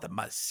Gospel of the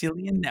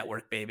Mycelium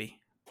Network, baby.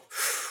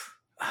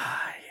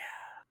 Yeah.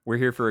 We're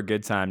here for a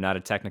good time, not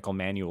a technical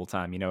manual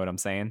time. You know what I'm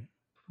saying?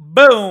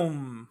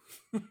 Boom.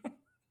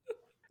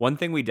 One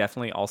thing we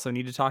definitely also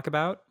need to talk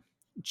about: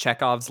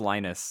 Chekhov's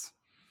Linus.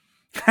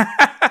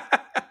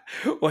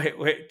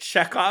 Wait.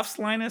 Chekhov's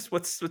Linus?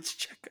 What's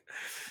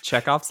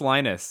Chekhov's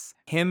Linus?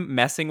 Him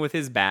messing with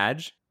his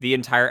badge the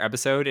entire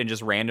episode and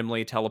just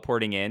randomly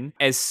teleporting in.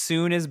 As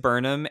soon as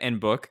Burnham and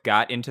Book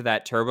got into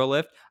that turbo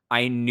lift,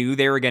 I knew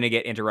they were going to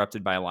get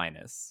interrupted by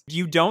Linus.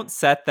 You don't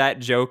set that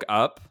joke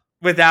up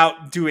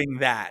without doing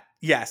that.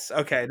 Yes.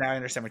 Okay. Now I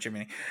understand what you're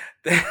meaning.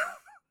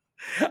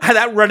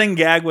 That running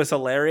gag was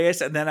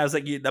hilarious. And then I was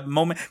like, the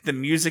moment the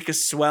music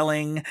is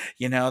swelling,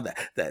 you know,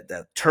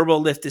 the turbo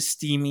lift is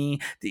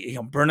steamy.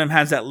 Burnham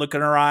has that look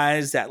in her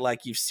eyes that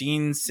like you've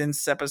seen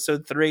since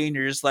episode 3. And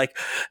you're just like,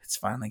 it's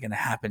finally going to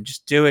happen.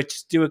 Just do it.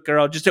 Just do it,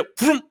 girl. Just do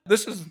it.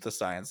 This isn't the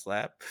science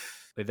lab.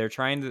 They're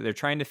trying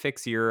to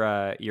fix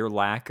your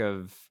lack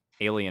of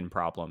alien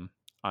problem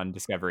on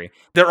Discovery.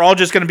 They're all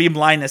just going to be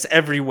Linus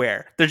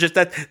everywhere. They're just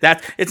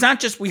that it's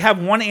not just we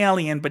have one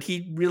alien, but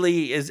he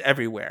really is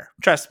everywhere.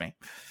 Trust me.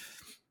 It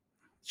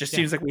just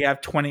seems like we have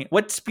 20.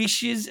 What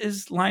species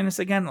is Linus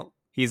again?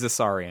 He's a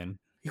Saurian.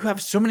 You have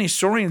so many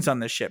Saurians on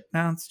this ship.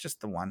 No, it's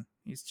just the one.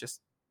 He's just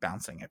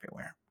bouncing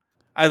everywhere.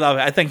 I love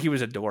it. I think he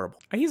was adorable.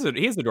 He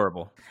is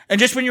adorable. And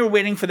just when you were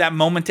waiting for that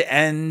moment to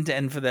end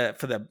and for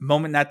the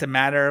moment not to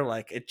matter,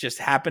 like it just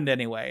happened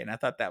anyway. And I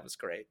thought that was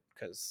great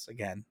because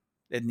again,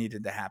 it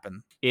needed to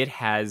happen. It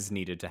has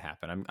needed to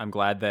happen. I'm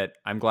glad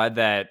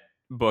that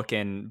Book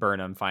and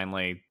Burnham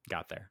finally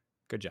got there.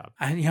 Good job.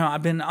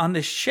 I've been on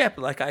this ship.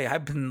 Like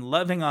I've been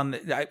loving on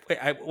the.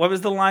 What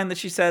was the line that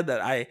she said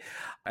that I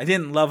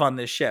didn't love on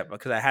this ship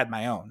because I had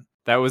my own?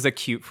 That was a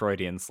cute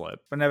Freudian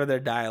slip. Whenever their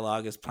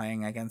dialogue is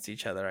playing against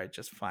each other, I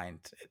just find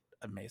it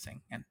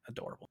amazing and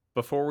adorable.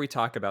 Before we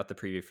talk about the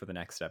preview for the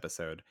next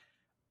episode,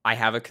 I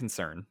have a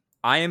concern.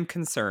 I am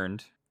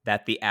concerned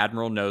that the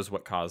Admiral knows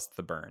what caused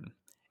the burn.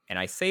 And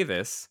I say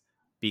this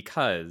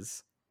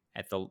because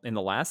in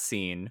the last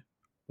scene,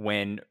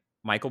 when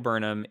Michael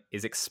Burnham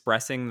is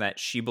expressing that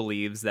she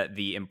believes that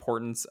the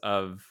importance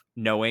of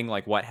knowing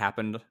like what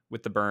happened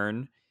with the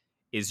burn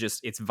is just,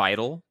 it's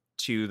vital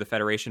to the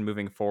Federation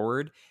moving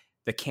forward,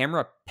 the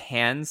camera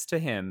pans to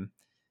him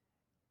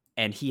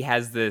and he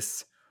has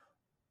this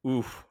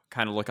oof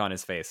kind of look on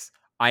his face.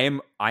 I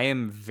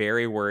am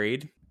very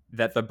worried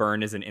that the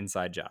burn is an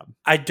inside job.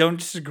 I don't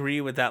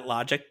disagree with that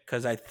logic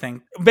because I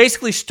think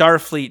basically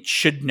Starfleet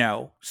should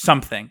know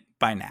something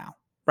by now,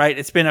 right?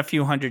 It's been a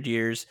few hundred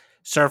years.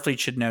 Starfleet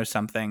should know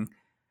something,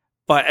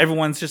 but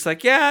everyone's just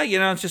like, yeah,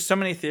 it's just so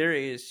many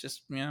theories,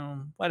 just,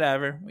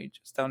 whatever. We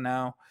just don't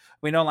know.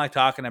 We don't like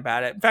talking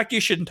about it. In fact, you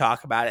shouldn't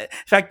talk about it.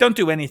 In fact, don't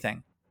do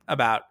anything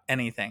about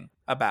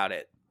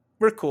it.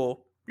 We're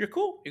cool. You're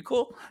cool. You're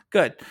cool.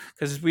 Good.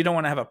 Because we don't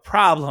want to have a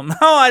problem.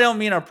 No, I don't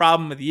mean a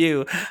problem with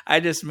you. I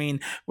just mean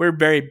we're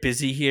very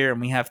busy here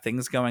and we have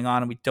things going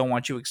on and we don't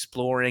want you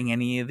exploring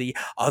any of the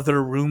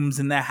other rooms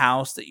in the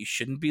house that you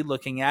shouldn't be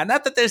looking at.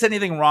 Not that there's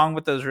anything wrong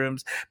with those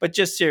rooms, but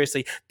just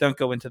seriously, don't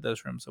go into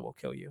those rooms. It will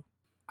kill you.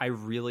 I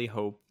really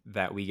hope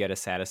that we get a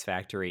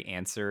satisfactory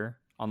answer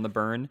on the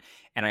burn.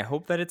 And I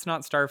hope that it's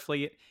not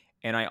Starfleet.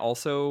 And I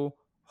also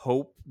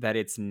hope that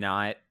it's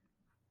not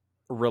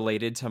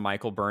related to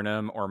Michael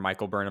Burnham or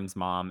Michael Burnham's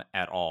mom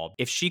at all.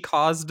 If she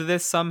caused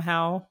this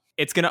somehow,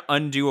 it's going to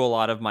undo a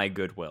lot of my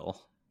goodwill.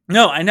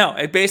 No, I know.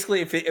 Basically,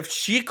 if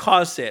she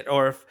caused it,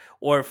 or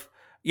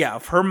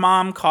if her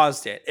mom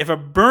caused it, if a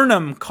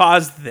Burnham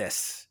caused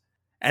this,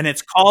 and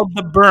it's called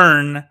the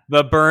burn,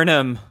 the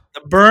Burnham.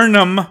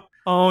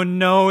 Oh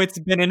no, it's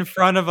been in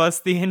front of us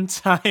the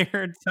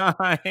entire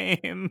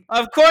time.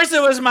 Of course it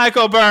was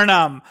Michael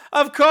Burnham.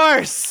 Of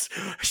course.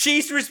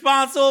 She's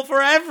responsible for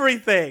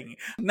everything.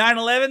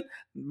 9/11,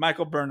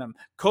 Michael Burnham.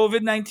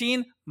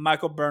 COVID-19,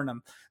 Michael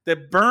Burnham. The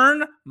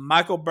burn,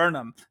 Michael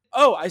Burnham.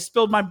 Oh, I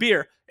spilled my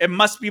beer. It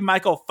must be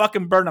Michael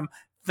fucking Burnham.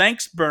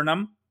 Thanks,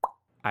 Burnham.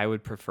 I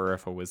would prefer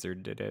if a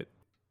wizard did it.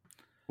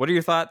 What are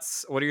your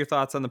thoughts? What are your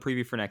thoughts on the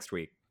preview for next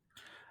week?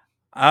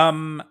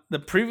 The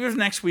preview of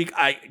next week,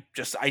 I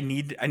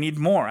need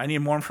more. I need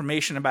more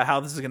information about how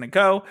this is going to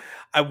go.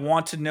 I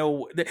want to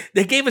know.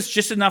 They gave us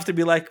just enough to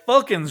be like,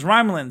 Vulcans,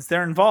 Romulans,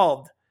 they're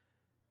involved.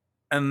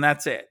 And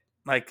that's it.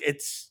 Like,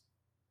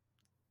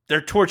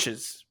 they're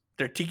torches.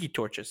 They're tiki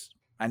torches.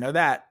 I know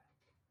that.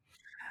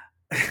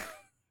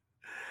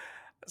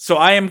 So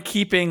I am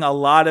keeping a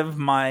lot of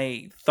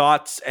my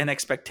thoughts and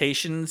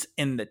expectations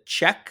in the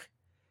check,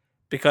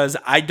 because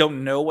I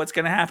don't know what's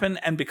going to happen,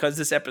 and because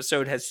this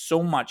episode has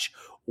so much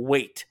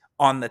weight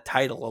on the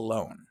title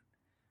alone.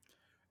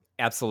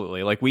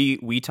 Absolutely. Like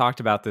we talked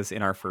about this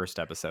in our first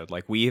episode.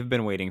 Like, we have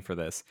been waiting for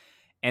this,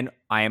 and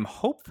I am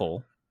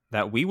hopeful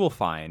that we will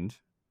find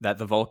that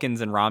the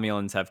Vulcans and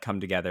Romulans have come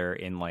together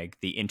in like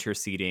the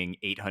interceding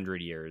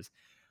 800 years.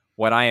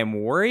 What I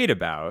am worried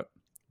about,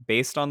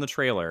 based on the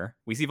trailer,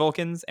 we see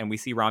Vulcans and we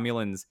see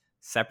Romulans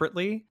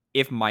separately.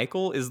 If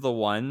Michael is the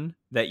one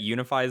that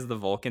unifies the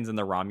Vulcans and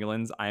the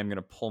Romulans, I am going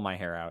to pull my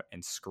hair out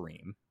and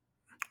scream.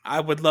 I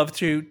would love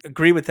to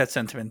agree with that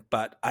sentiment,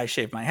 but I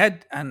shaved my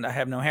head and I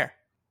have no hair.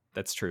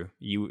 That's true.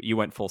 You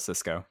went full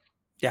Cisco.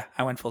 Yeah,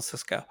 I went full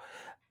Cisco.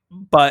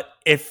 But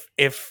if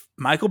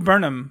Michael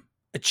Burnham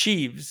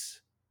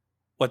achieves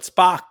what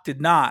Spock did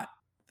not,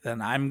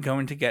 then I'm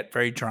going to get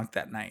very drunk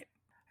that night,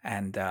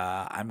 and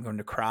I'm going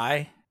to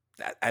cry.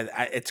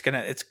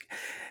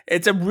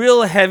 It's a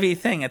real heavy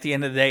thing at the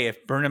end of the day.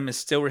 If Burnham is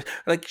still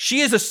like,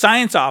 she is a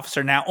science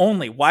officer now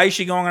only. Why is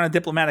she going on a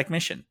diplomatic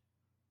mission?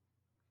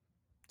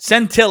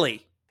 Send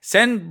Tilly.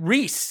 Send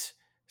Reese.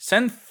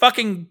 Send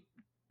fucking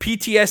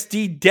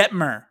PTSD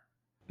Detmer.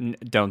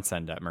 Don't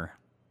send Detmer.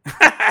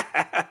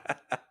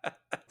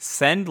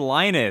 Send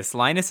Linus.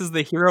 Linus is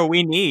the hero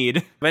we need.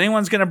 If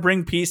anyone's going to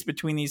bring peace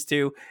between these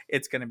two,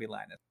 it's going to be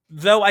Linus.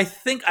 Though I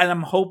think, and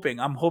I'm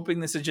hoping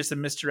this is just a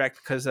misdirect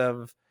because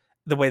of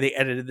the way they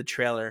edited the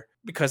trailer,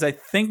 because I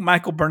think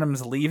Michael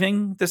Burnham's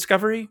leaving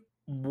Discovery.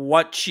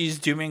 What she's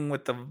doing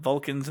with the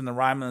Vulcans and the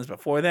Romulans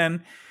before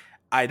then,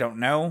 I don't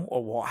know,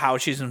 or how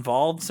she's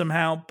involved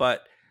somehow,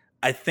 but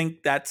I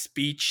think that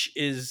speech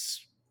is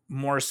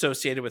more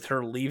associated with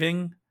her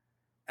leaving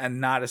and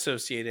not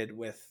associated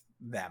with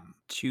them.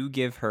 To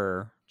give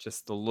her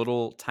just the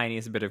little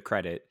tiniest bit of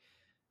credit,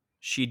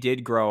 she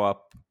did grow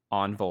up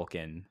on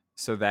Vulcan,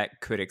 so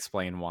that could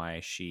explain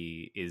why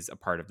she is a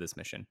part of this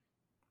mission.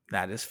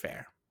 That is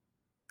fair.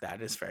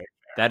 That is very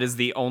fair. That is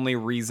the only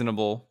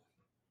reasonable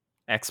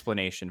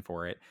explanation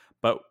for it.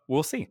 But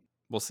we'll see.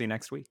 We'll see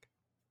next week.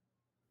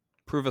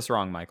 Prove us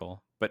wrong,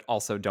 Michael, but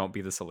also don't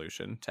be the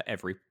solution to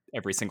every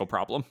single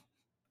problem.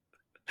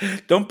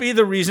 Don't be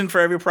the reason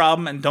for every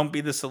problem, and don't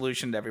be the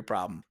solution to every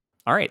problem.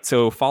 All right,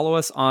 so follow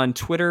us on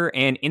Twitter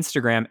and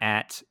Instagram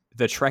at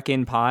the Trek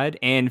In Pod,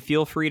 and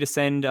feel free to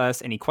send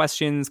us any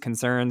questions,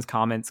 concerns,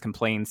 comments,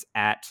 complaints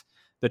at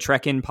the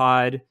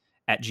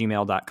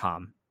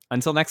trekinpod@gmail.com.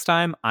 Until next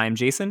time, I'm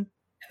Jason.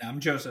 And I'm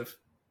Joseph.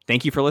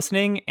 Thank you for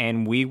listening,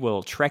 and we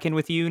will trek in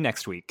with you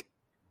next week.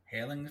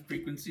 Hailing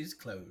frequencies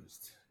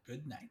closed.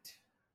 Good night.